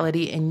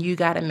mentality, and you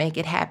got to make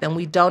it happen.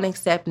 We don't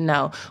accept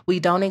no. We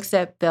don't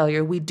accept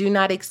failure. We do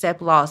not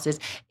accept losses.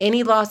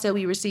 Any loss that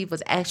we receive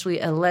was actually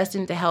a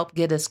lesson to help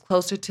get us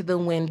closer to the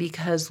win,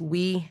 because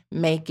we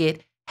make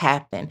it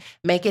happen.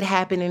 Make it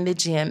happen in the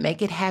gym.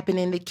 Make it happen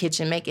in the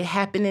kitchen. Make it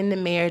happen in the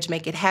marriage.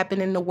 Make it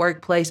happen in the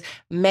workplace.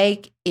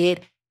 Make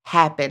it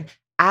happen.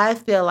 I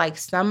feel like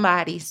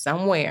somebody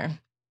somewhere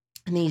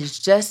needs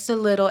just a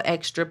little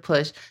extra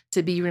push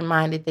to be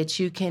reminded that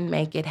you can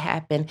make it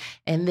happen.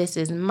 And this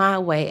is my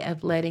way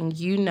of letting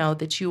you know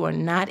that you are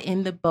not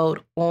in the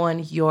boat on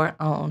your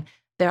own.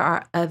 There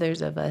are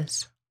others of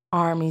us,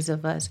 armies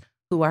of us,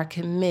 who are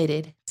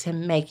committed to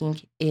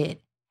making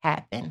it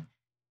happen.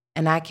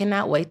 And I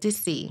cannot wait to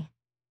see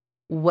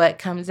what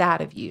comes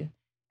out of you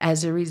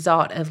as a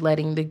result of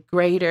letting the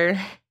greater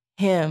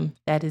Him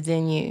that is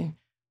in you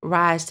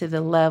rise to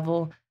the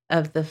level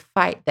of the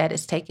fight that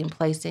is taking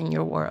place in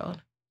your world.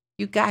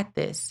 You got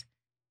this,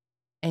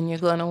 and you're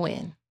going to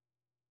win.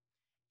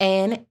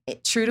 And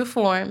true to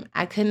form,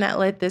 I could not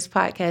let this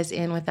podcast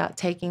end without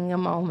taking a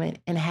moment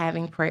and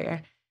having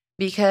prayer,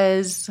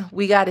 because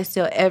we got to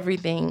seal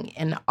everything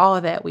and all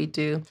that we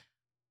do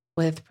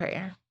with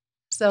prayer.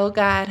 So,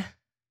 God,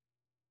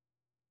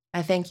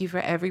 I thank you for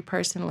every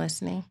person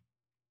listening.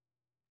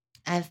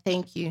 I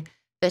thank you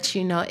that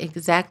you know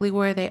exactly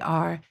where they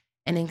are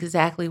and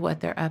exactly what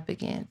they're up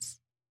against.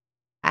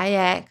 I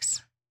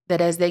ask that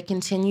as they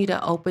continue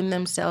to open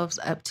themselves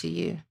up to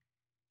you,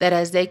 that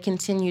as they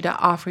continue to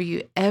offer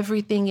you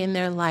everything in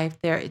their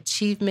life, their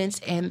achievements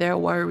and their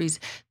worries,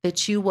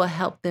 that you will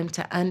help them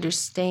to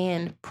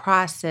understand,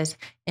 process,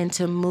 and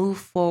to move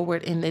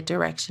forward in the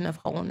direction of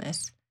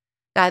wholeness.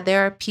 God,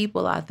 there are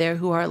people out there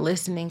who are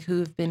listening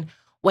who've been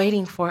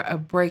waiting for a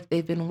break.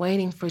 They've been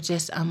waiting for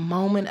just a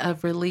moment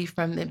of relief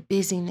from the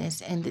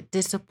busyness and the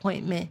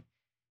disappointment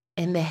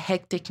and the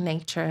hectic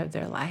nature of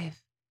their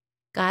life.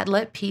 God,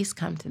 let peace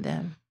come to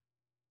them.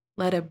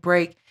 Let a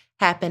break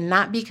happen,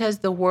 not because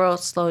the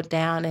world slowed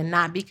down and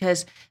not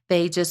because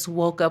they just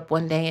woke up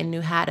one day and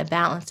knew how to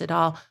balance it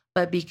all,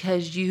 but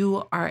because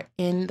you are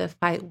in the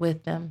fight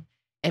with them.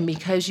 And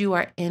because you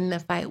are in the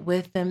fight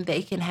with them,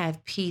 they can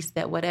have peace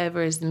that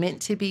whatever is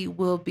meant to be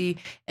will be,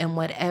 and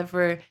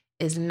whatever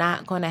is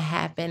not going to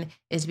happen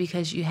is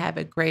because you have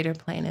a greater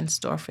plan in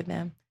store for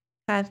them.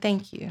 God,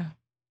 thank you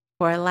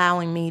for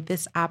allowing me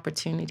this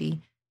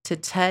opportunity to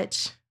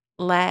touch,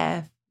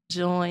 laugh,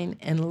 join,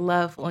 and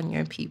love on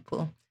your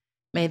people.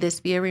 May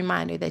this be a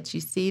reminder that you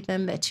see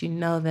them, that you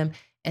know them,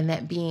 and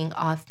that being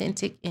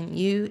authentic in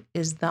you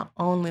is the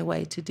only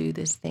way to do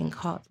this thing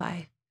called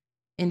life.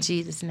 In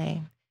Jesus'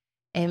 name,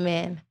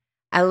 amen.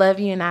 I love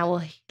you, and I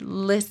will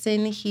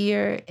listen,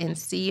 hear, and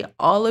see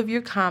all of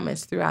your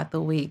comments throughout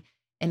the week.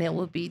 And it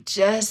will be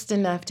just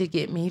enough to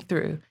get me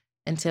through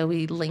until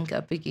we link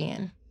up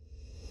again.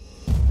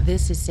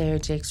 This is Sarah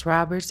Jakes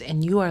Roberts,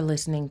 and you are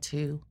listening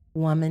to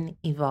Woman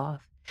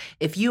Evolve.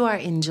 If you are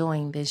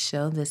enjoying this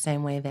show the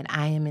same way that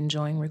I am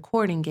enjoying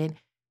recording it,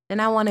 then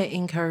I want to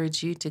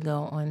encourage you to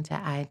go onto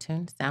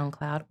iTunes,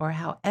 SoundCloud, or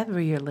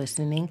however you're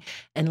listening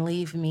and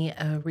leave me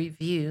a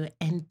review.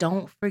 And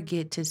don't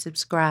forget to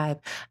subscribe.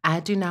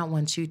 I do not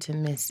want you to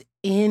miss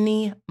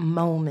any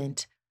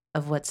moment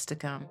of what's to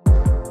come.